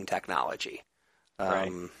cloaking technology.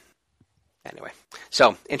 Anyway,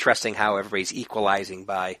 so interesting how everybody's equalizing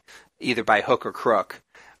either by hook or crook,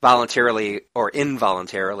 voluntarily or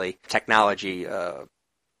involuntarily, technology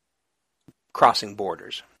crossing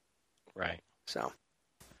borders. Right. So.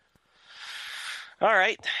 All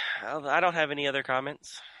right. I don't have any other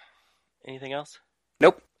comments. Anything else?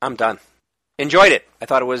 Nope. I'm done. Enjoyed it. I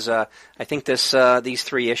thought it was. I think these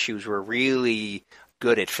 3 issues were really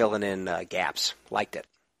good at filling in gaps. Liked it.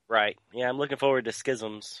 Right. Yeah, I'm looking forward to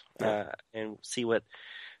Schisms and see what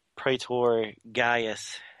Praetor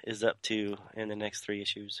Gaius is up to in the next 3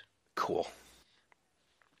 issues. Cool.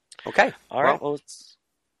 Okay. All right. Well,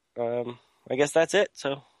 I guess that's it.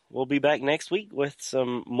 So we'll be back next week with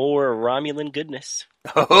some more Romulan goodness.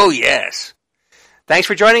 Oh, yes. Thanks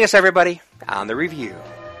for joining us, everybody, on the review.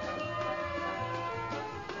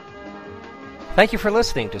 Thank you for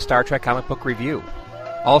listening to Star Trek Comic Book Review.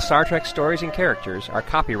 All Star Trek stories and characters are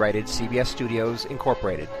copyrighted CBS Studios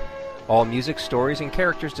Incorporated. All music, stories, and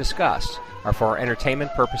characters discussed are for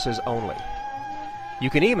entertainment purposes only. You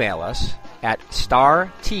can email us at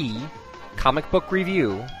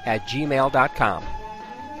startcomicbookreview@gmail.com.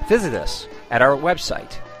 Visit us at our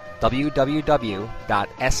website,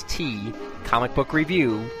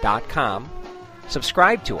 www.stcomicbookreview.com.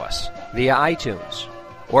 Subscribe to us via iTunes,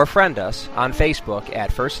 or friend us on Facebook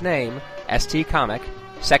at first name ST Comic,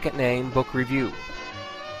 second name Book Review.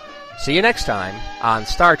 See you next time on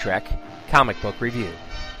Star Trek Comic Book Review.